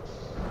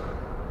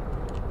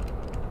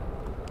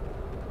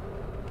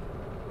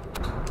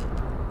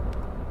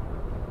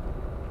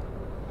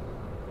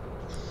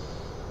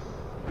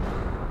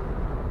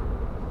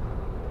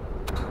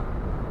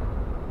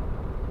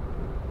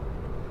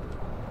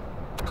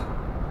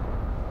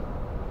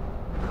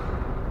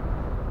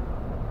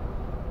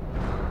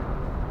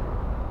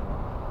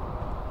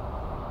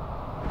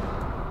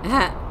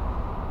 Ah.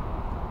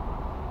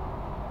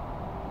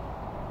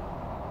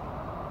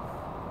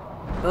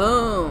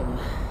 Boom.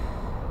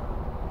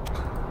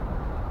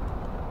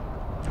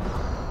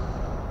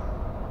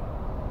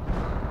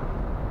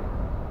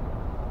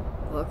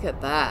 Look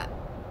at that.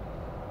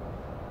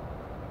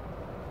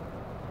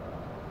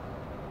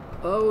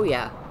 Oh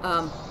yeah.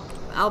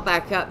 I'll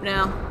back up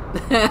now.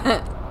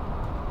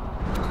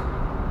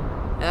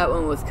 That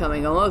one was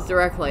coming almost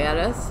directly at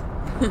us.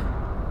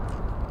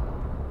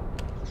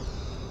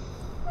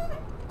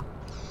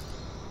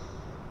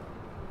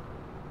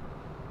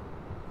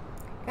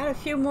 Got a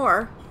few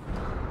more.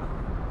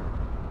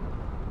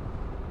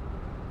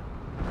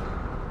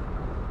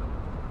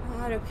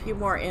 Got a few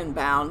more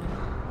inbound.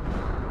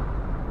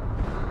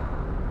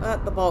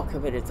 But the bulk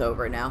of it is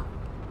over now.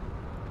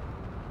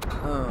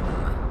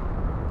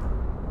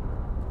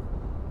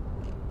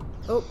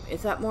 Oh,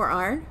 is that more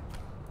iron?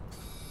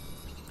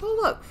 Oh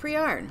look, free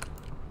iron.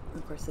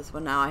 Of course this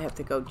one now I have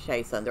to go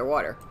chase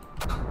underwater.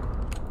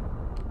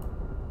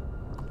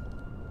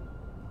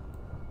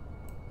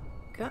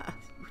 God,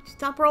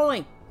 stop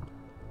rolling.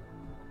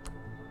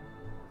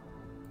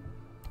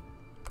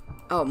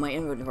 Oh, my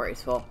inventory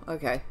is full.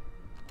 Okay.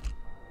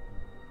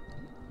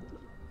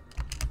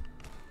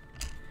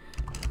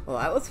 Well,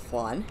 that was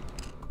fun.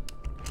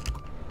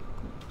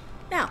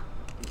 Now,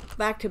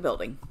 back to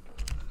building.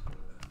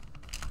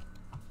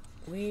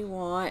 We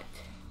want...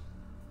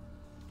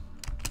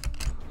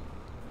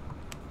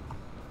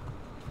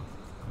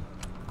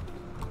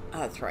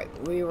 That's right.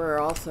 We were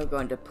also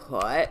going to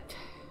put...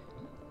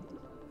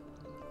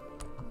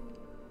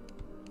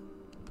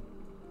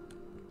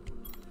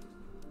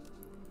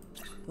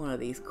 one of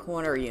these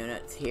corner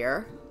units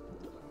here.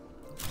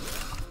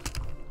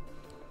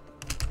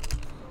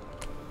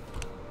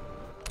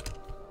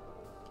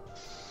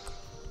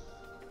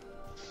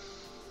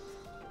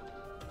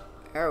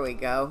 There we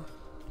go.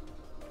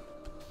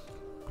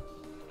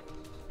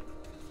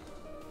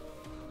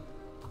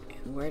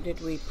 And where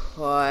did we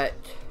put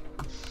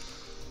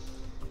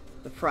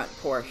the front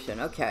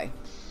portion? Okay.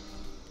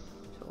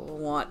 So we'll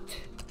want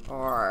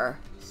our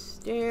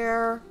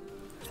stair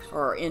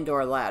or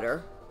indoor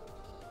ladder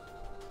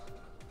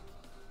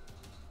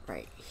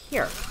right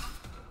here.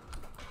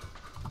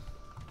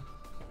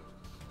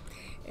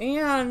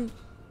 And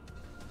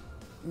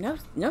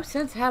no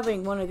sense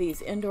having one of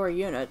these indoor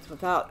units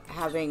without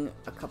having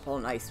a couple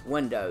of nice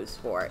windows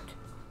for it.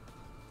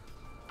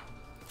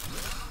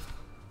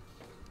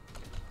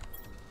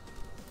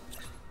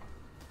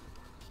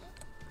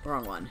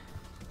 Wrong one.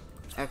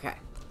 Okay.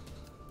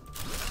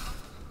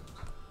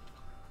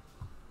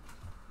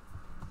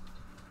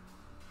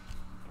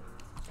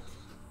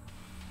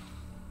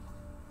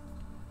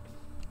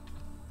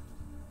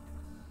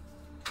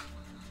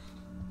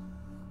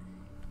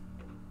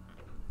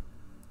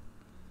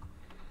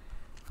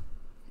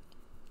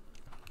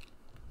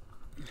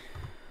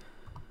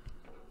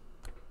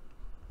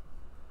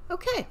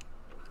 Okay,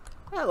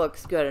 that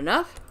looks good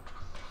enough.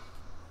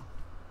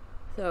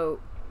 So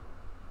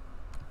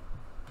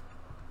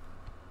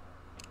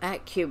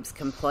that cube's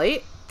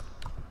complete.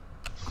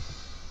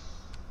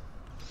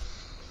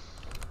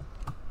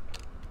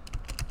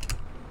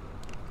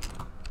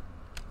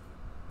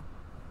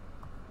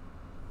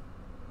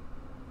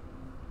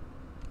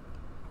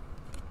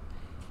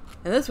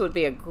 And this would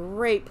be a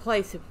great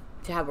place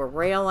to have a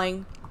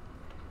railing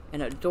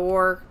and a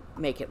door,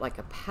 make it like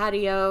a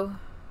patio.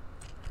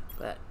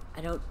 But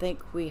I don't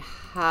think we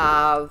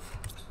have,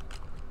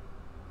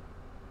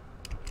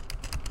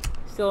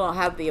 still don't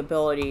have the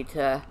ability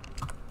to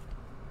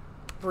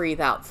breathe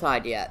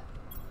outside yet.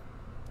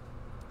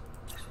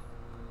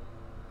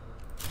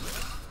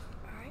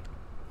 Alright,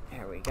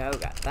 there we go,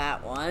 got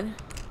that one.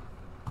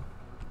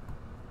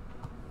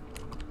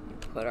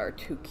 Put our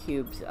 2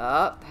 cubes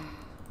up.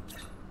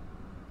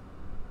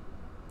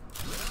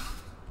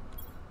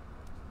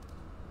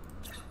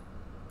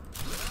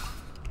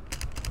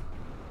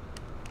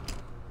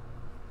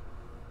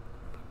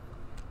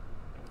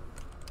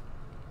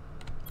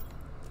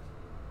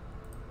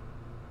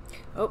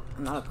 Oh,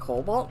 not a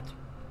cobalt.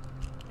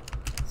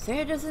 Say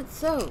it isn't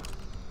so.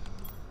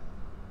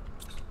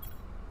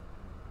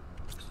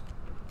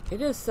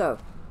 It is so.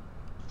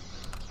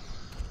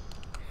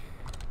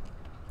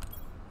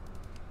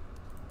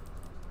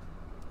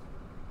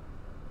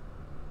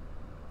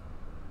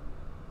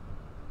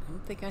 I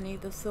don't think I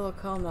need the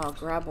silicone. I'll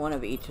grab one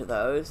of each of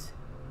those.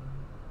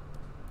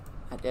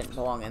 That didn't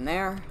belong in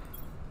there.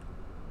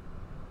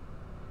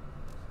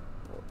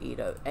 Eat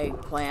an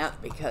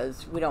eggplant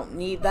because we don't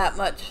need that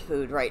much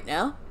food right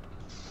now.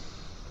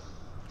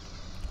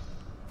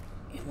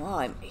 And while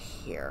I'm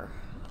here,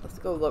 let's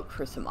go look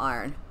for some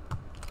iron.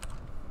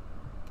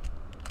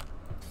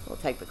 We'll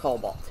take the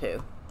cobalt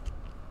too.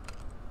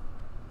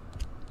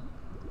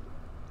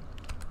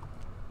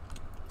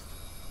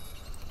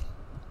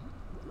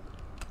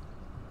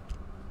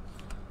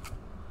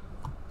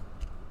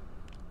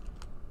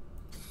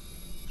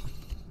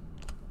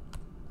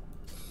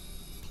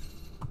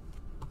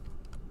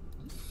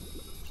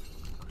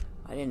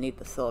 I didn't need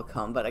the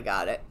silicone, but I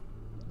got it.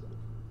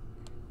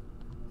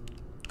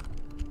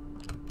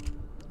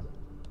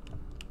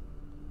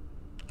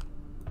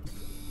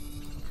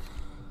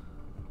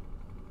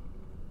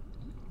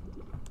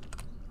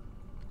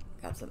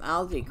 Got some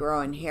algae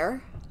growing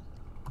here.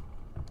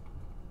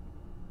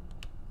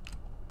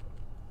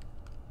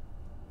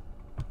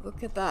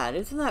 Look at that.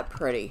 Isn't that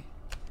pretty?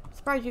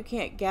 Surprised you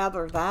can't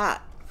gather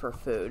that for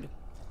food.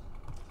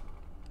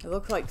 It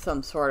looks like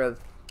some sort of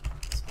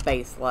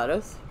space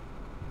lettuce.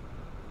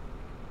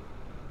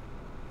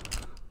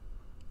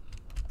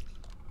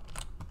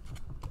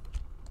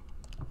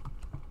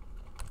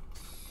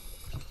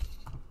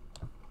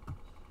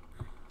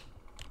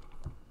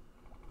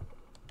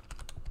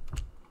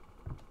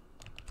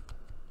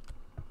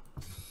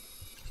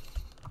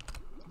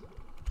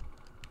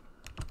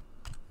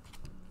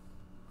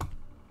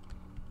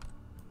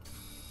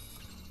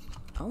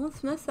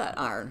 Almost missed that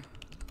iron.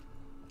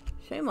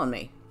 Shame on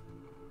me.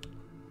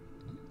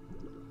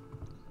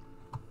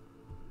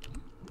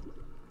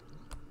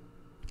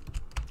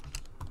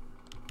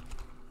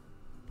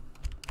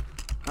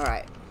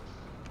 Alright.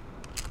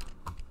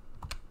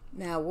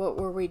 Now what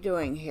were we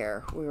doing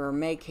here? We were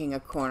making a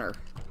corner.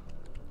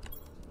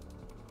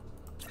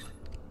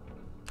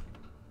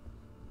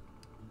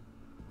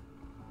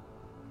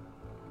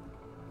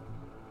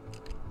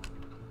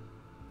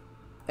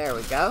 There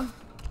we go.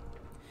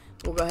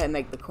 We'll go ahead and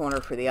make the corner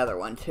for the other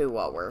one too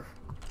while we're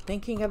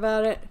thinking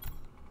about it.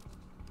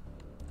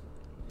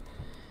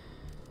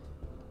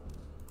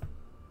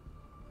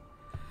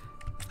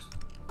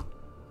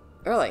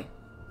 Really?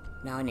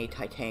 Now I need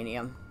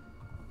titanium.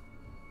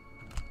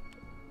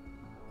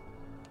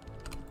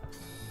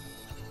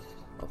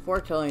 Well,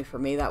 fortunately for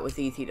me, that was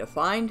easy to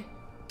find.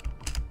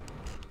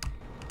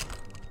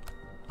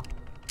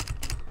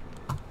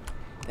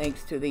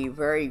 Thanks to the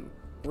very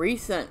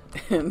recent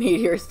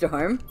meteor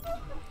storm.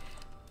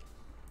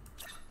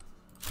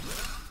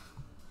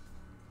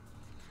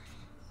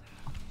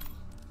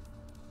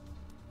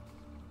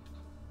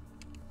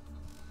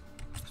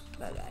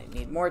 But I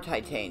need more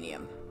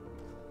titanium.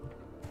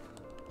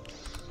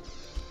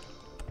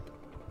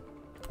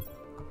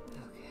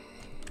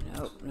 Okay,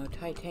 nope, no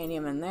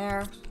titanium in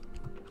there.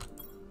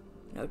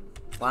 No,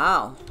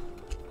 wow.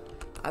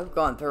 I've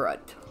gone through a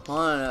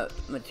ton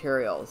of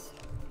materials.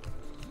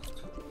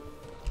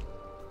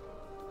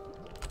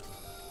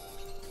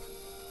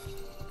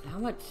 How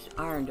much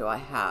iron do I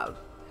have?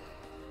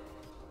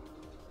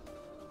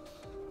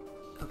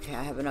 Okay,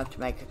 I have enough to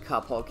make a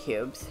couple of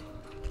cubes.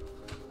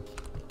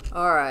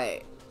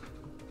 Alright.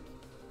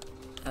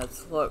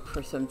 Let's look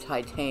for some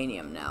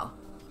titanium now.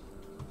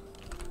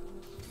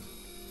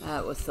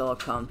 That was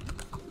silicone.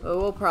 But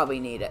we'll probably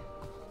need it.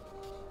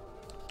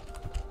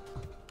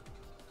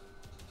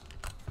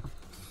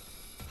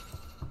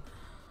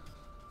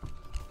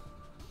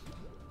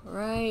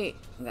 Right,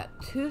 we got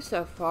 2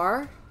 so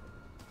far.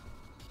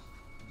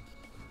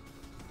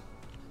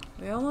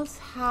 We almost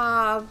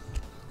have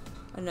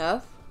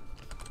enough.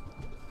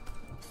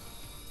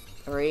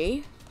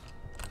 3,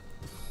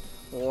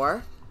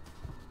 4.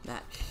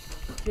 That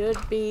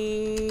should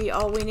be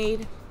all we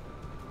need.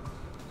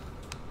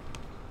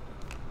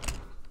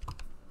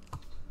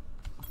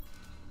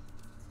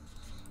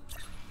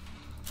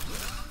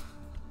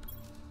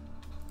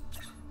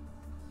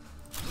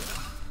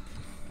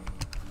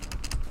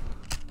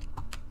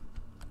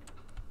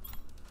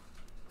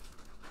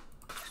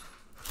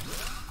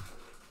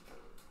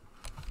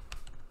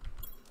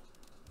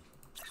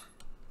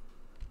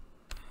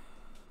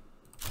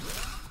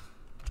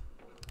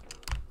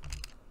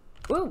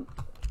 Woo!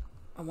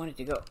 I wanted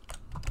to go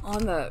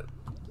on the...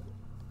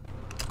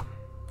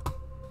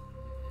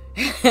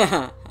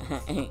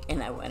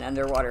 and I went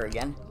underwater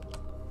again.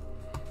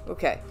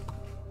 Okay.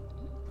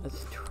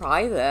 Let's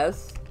try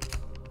this.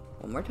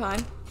 One more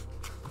time.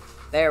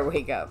 There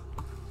we go.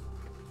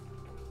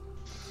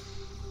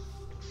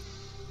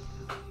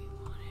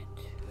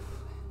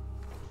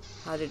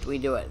 How did we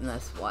do it in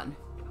this one?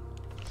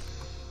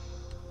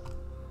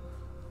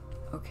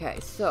 Okay,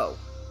 so...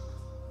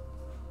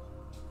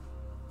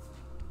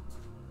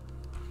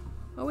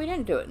 Oh, we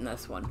didn't do it in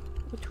this one.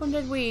 Which one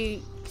did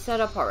we set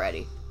up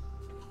already?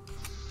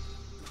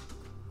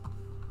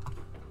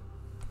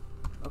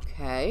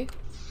 Okay.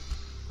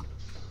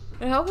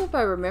 It'd help if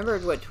I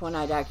remembered which one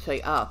I'd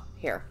actually... Oh,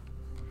 here.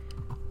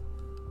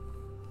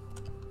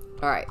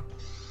 Alright.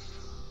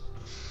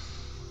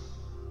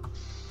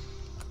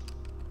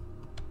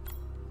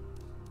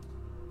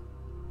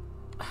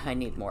 I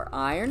need more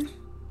iron.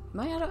 Am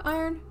I out of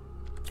iron?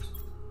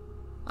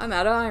 I'm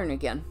out of iron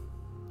again.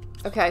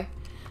 Okay.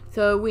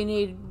 So we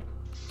need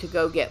to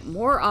go get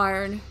more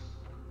iron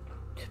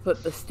to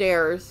put the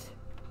stairs.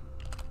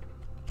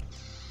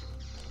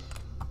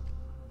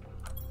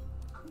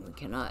 We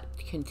cannot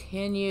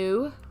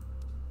continue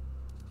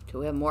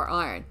till we have more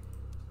iron.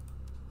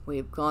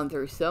 We've gone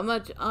through so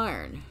much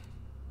iron.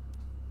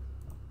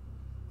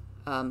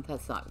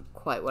 That's not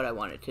quite what I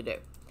wanted to do.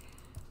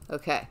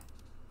 Okay.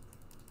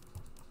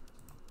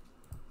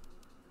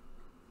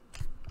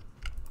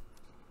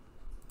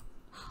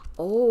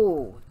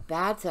 Oh,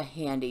 that's a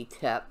handy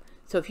tip.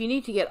 So if you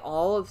need to get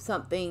all of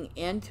something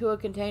into a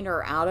container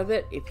or out of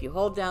it, if you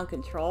hold down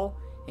Control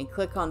and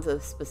click on the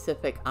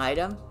specific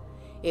item,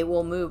 it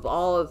will move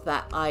all of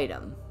that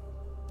item.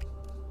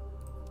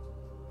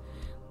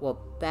 Well,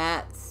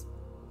 that's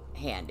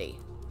handy.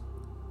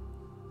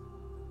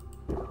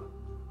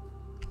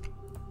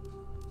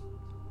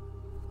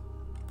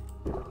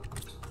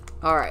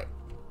 All right.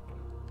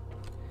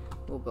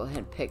 We'll go ahead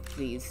and pick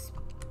these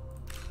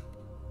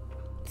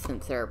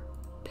since they're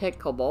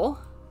pickable.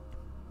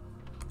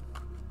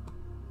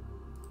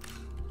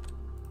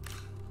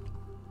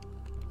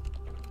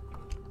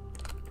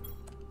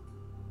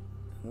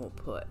 We'll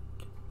put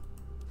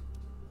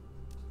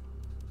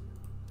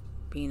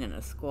bean and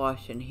a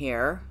squash in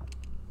here.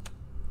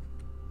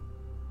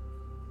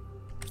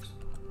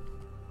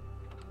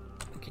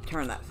 We could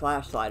turn that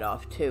flashlight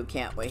off too,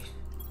 can't we?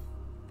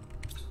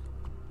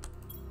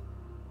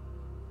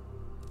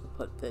 We'll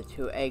put the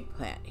 2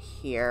 eggplant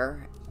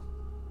here.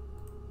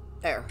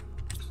 There.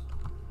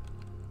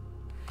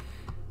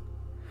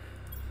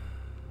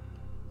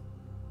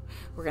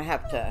 We're gonna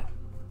have to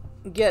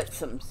get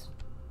some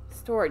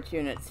storage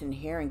units in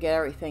here and get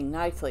everything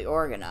nicely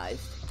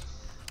organized.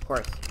 Of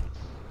course,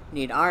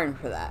 need iron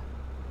for that.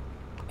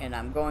 And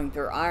I'm going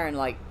through iron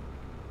like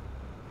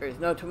there's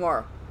no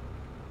tomorrow.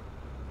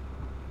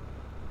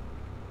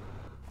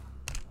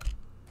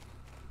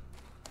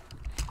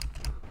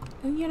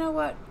 And you know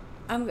what?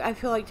 I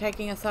feel like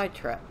taking a side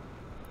trip.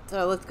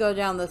 So let's go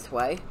down this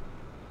way.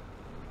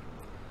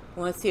 I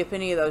want to see if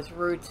any of those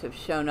roots have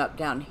shown up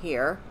down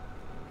here.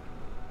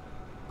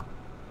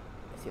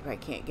 See if I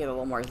can't get a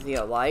little more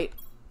zeolite.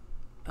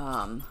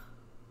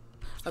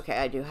 Okay,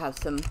 I do have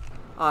some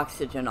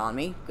oxygen on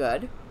me.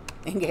 Good.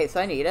 In case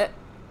I need it.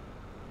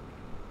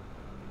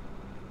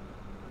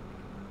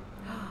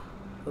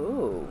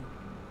 Ooh.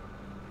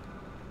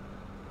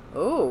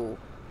 Ooh.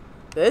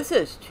 This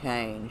has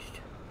changed.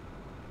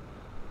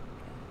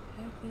 What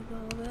the heck is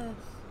all this?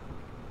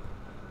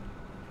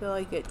 I feel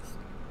like it's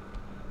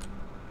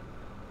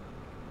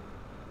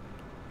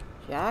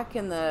Jack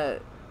and the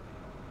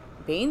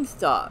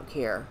beanstalk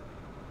here.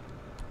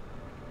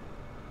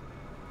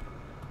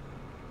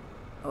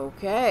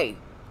 Okay,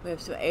 we have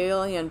some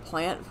alien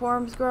plant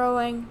forms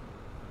growing.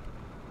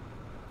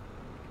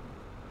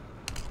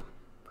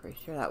 Pretty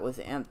sure that was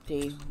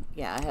empty.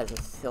 Yeah, it has a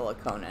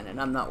silicone in it.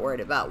 I'm not worried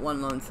about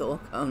one lone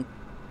silicone.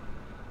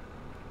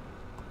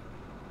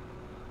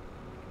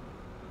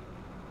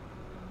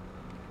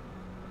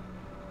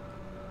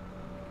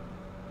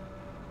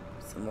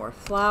 Some more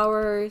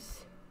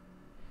flowers.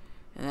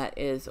 And that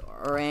is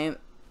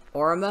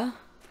Orma.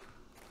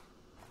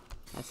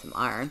 That's some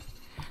iron.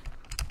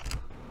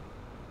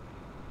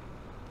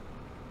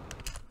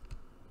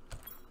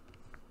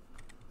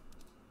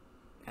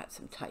 Got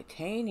some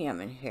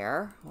titanium in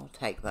here. We'll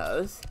take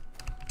those.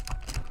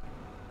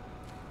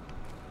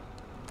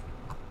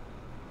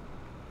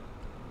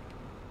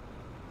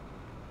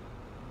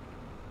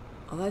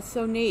 Oh, that's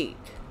so neat.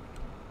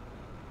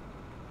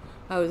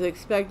 I was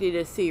expecting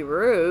to see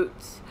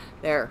roots.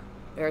 There's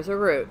a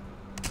root.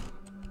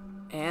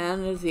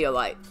 And a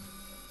zeolite.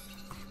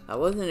 I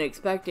wasn't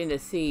expecting to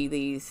see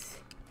these.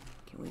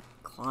 Can we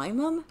climb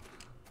them?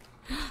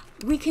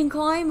 We can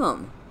climb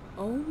them.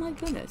 Oh my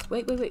goodness.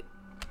 Wait.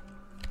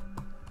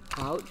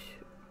 Ouch.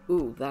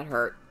 Ooh, that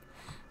hurt.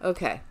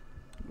 Okay.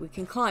 We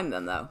can climb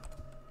them though.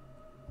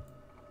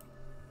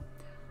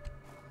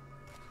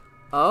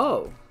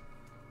 Oh.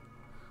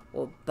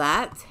 Well,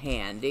 that's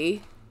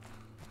handy.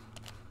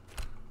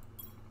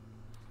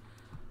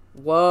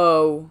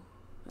 Whoa.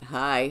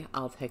 Hi.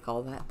 I'll take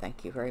all that.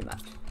 Thank you very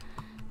much.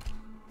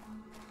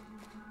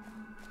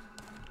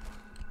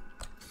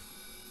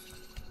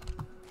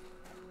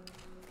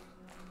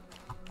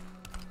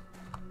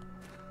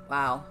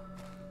 Wow.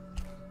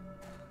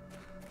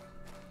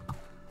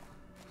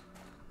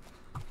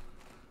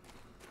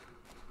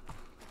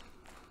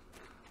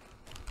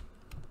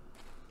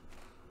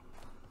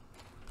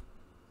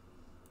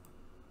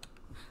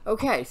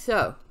 Okay,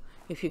 so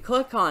if you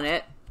click on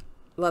it,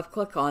 left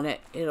click on it,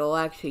 it'll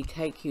actually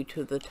take you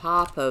to the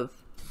top of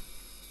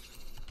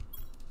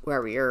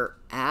where you're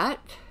at.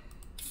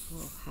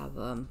 We'll have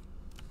an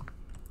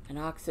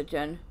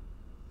oxygen.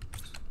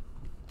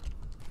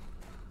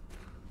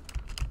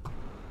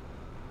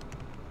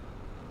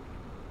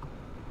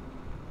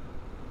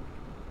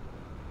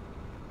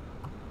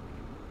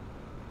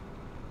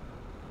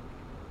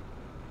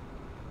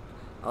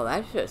 Oh,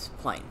 that's just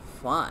plain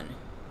fun.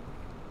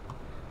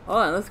 Hold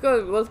on, let's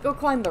go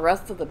climb the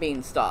rest of the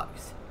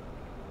beanstalks.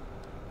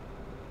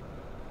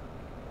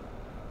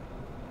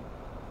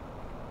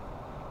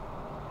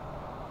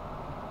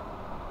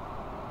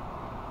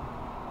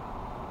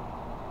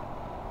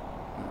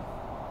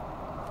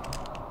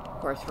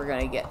 Of course, we're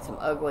gonna get some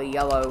ugly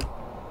yellow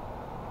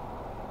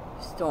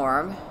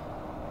storm.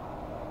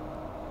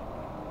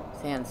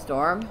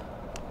 Sandstorm.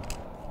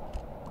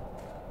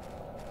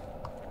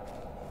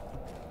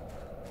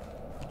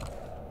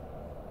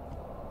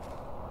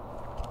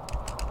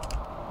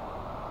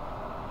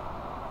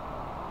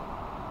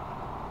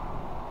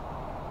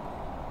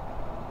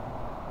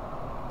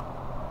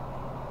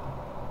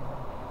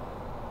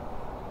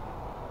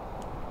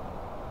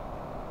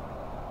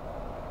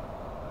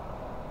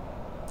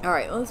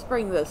 Alright, let's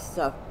bring this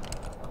stuff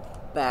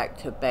back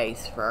to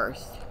base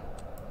first.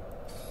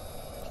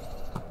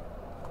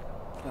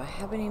 Do I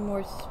have any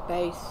more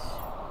space?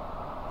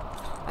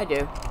 I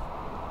do.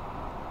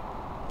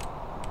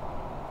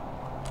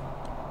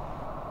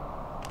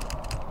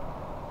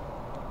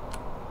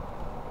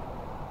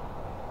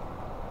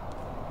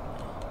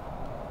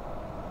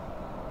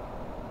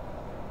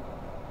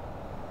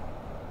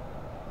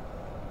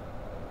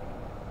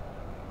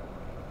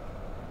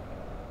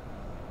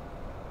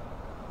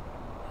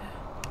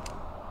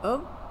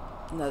 Oh,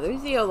 another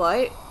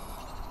zeolite.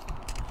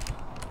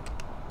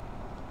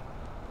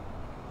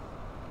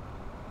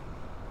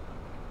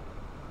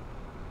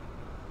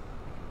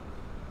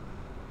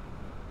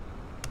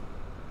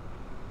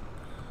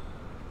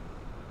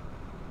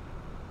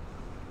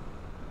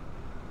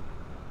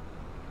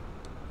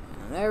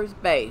 And there's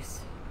base.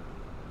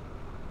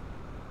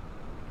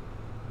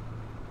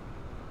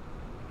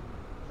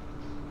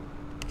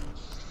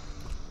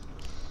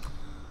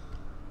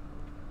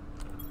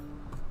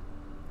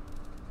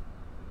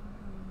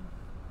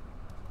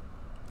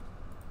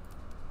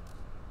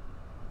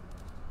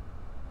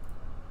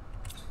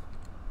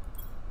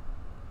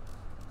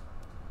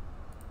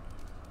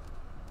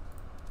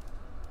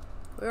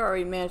 We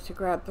already managed to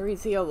grab 3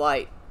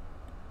 zeolite.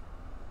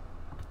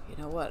 You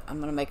know what?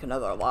 I'm gonna make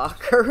another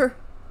locker.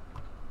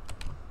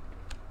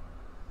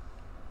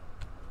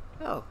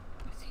 Oh,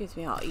 excuse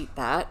me, I'll eat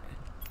that.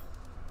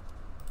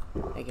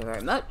 Thank you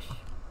very much.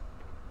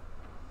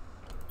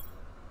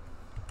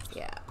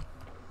 Yeah.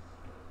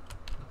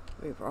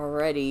 We've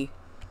already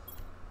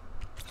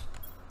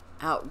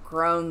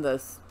outgrown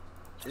this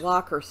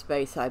locker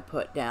space I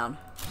put down.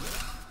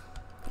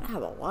 I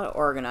have a lot of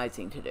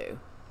organizing to do.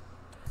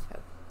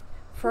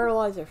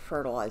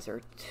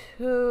 Fertilizer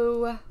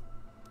 2.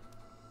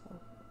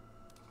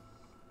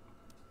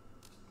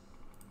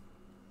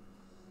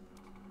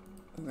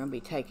 We're going to be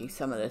taking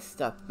some of this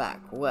stuff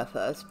back with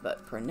us,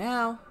 but for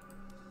now,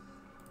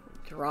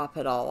 drop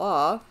it all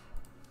off.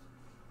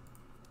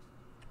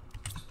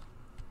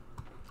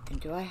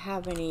 And do I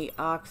have any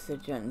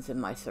oxygens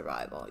in my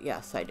survival?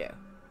 Yes, I do.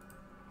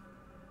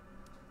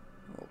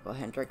 We'll go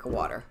ahead and drink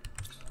water.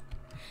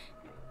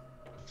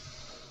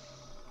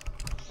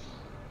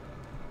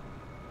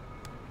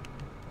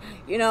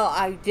 You know,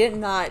 I did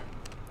not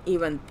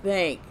even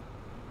think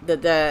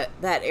that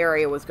that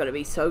area was going to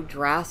be so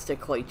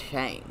drastically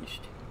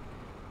changed.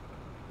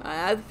 I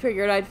I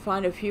figured I'd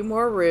find a few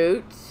more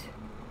roots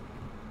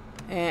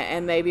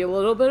and maybe a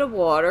little bit of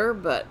water,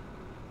 but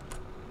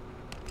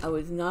I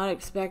was not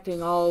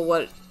expecting all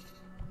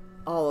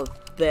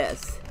of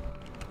this.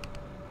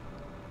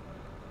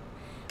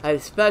 I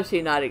was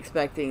especially not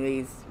expecting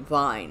these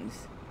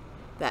vines.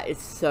 That is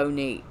so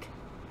neat.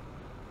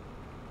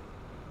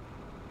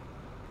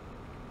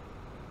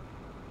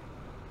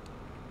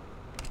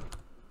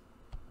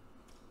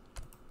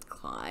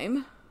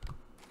 Climb.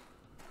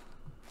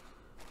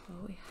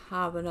 Well, we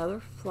have another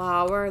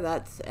flower.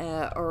 That's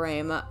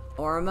orama.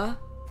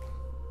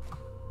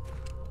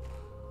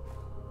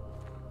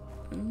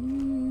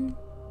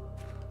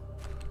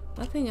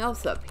 Nothing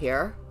else up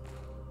here.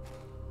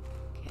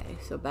 Okay,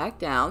 so back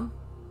down.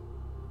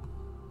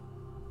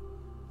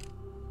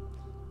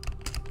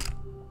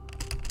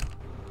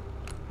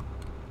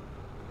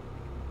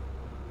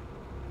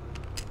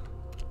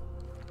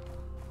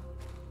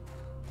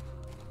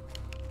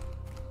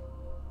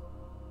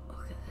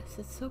 Look at this,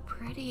 it's so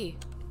pretty.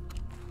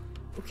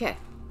 Okay,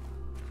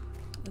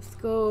 let's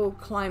go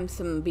climb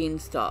some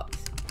beanstalks.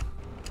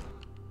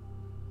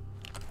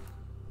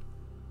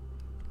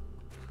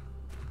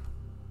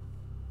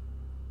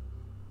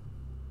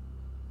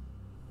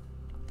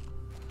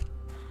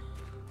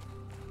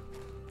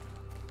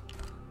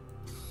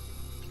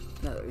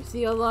 Another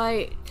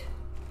zeolite.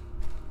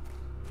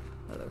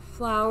 Another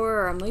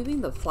flower. I'm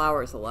leaving the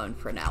flowers alone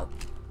for now.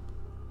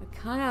 I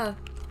kind of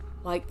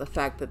like the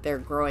fact that they're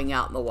growing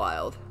out in the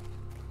wild.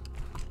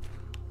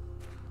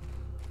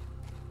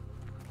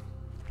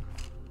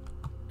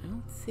 I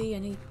don't see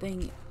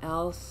anything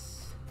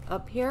else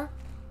up here.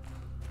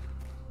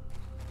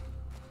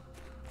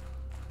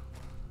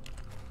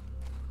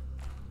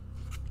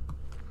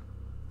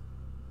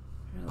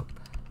 Nope.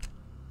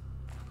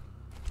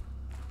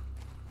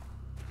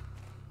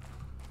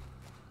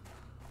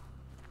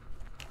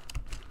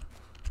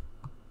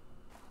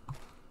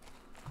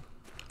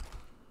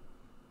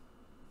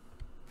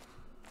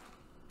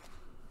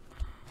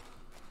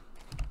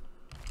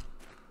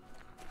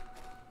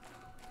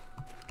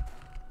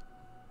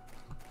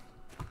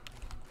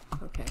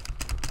 Okay. If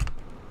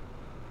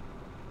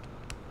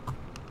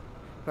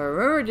I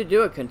remember to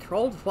do a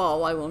controlled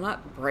fall, I will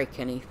not break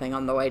anything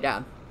on the way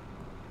down.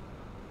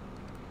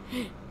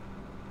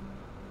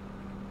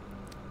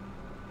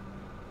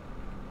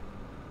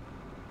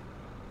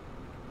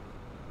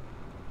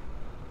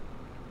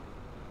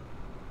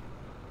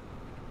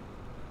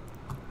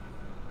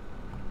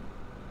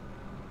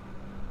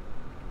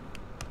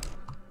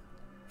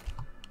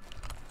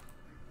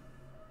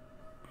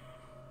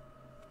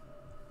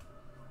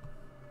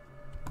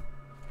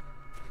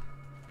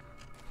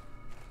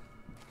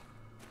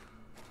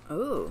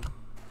 Ooh.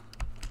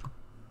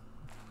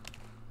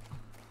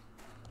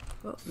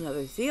 Oh,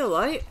 another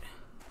zeolite.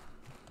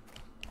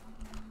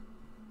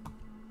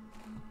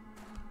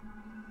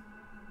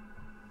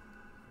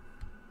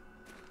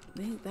 I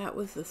think that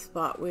was the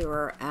spot we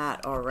were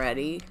at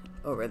already,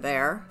 over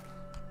there.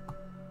 I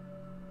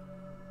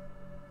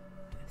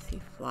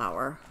see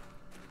flower.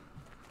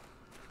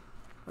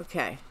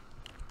 Okay.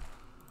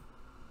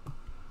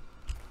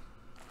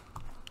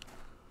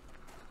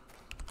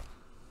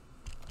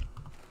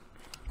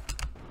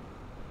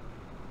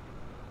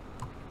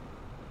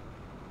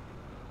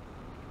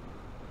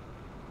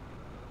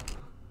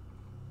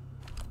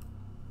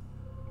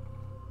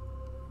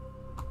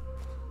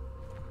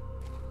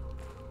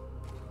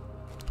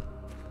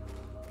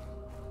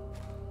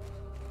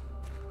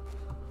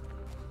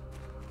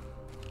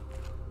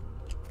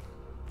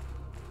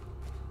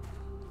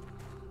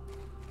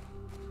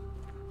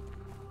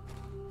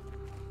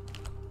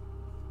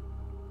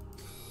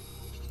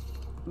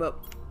 Well,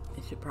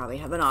 it should probably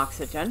have an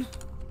oxygen.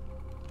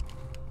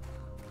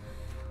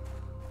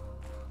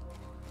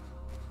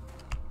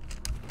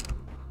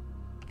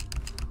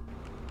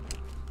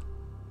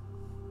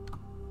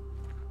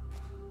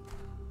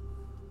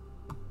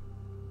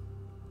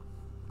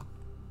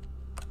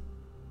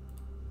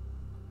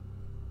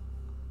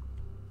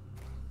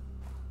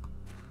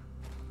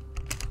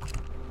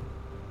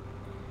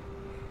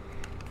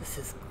 This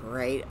is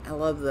great. I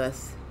love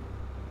this.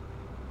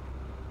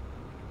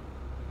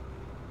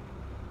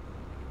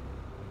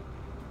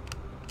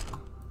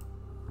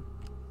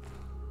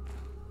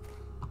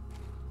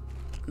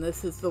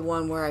 This is the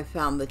one where I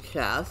found the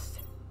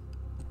chest.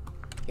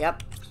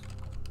 Yep.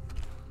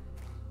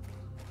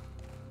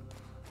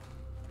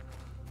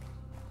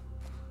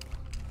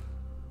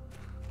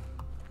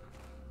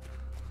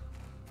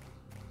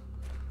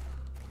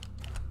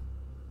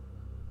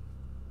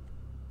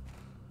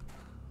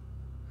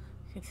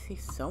 You can see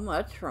so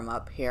much from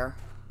up here.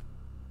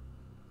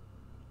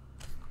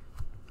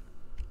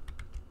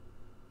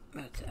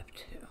 That's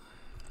F2.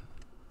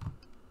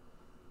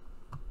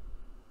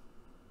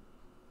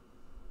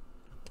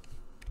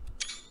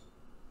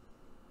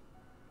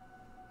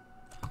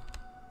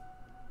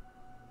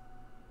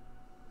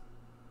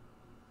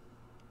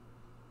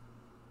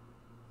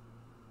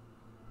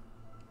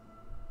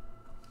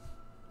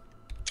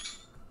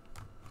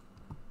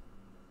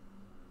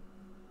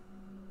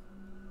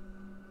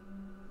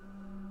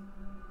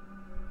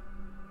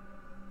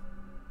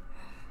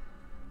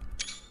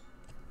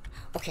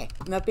 Okay,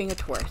 I'm not being a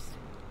tourist.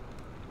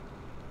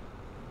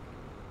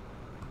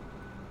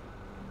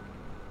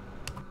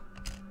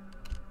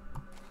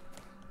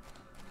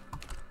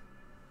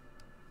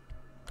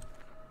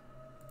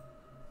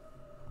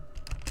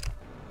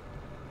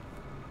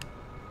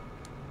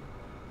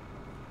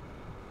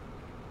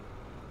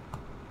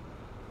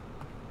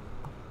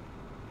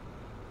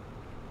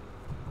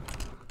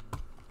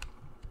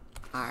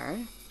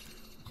 Iron,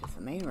 which is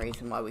the main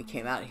reason why we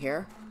came out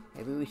here.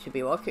 Maybe we should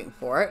be looking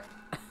for it.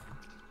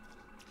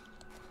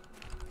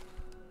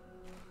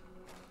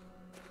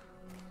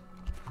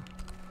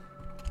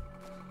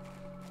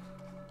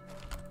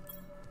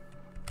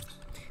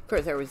 Of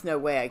course, there was no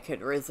way I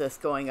could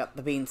resist going up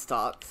the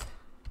beanstalks.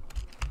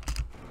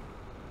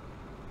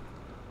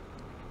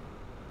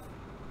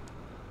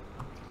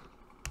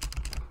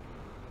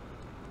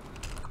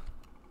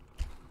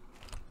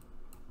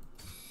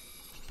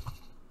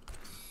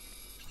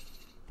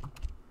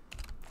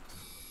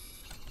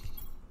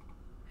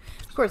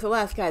 Of course, the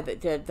last guy that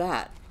did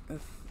that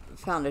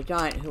found a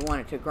giant who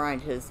wanted to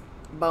grind his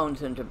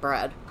bones into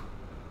bread.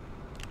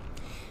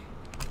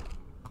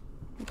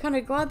 I'm kind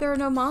of glad there are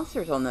no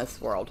monsters on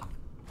this world.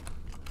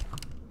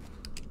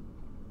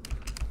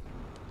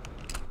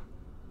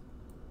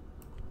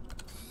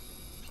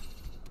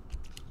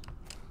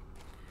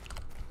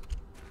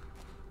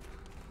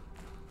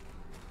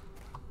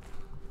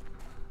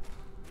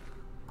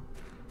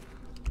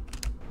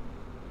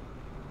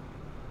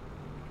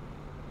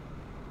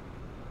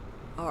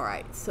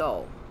 Alright,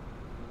 so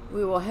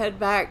we will head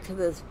back to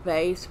this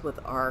base with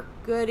our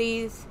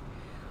goodies.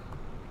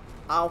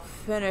 I'll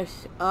finish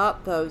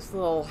up those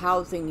little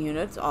housing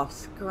units off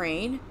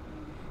screen,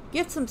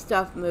 get some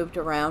stuff moved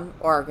around,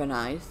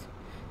 organized,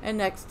 and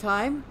next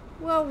time,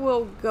 well,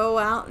 we'll go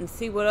out and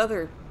see what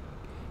other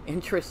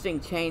interesting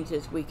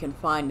changes we can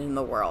find in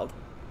the world.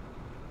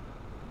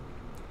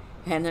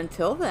 And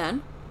until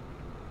then,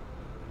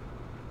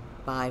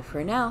 bye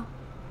for now.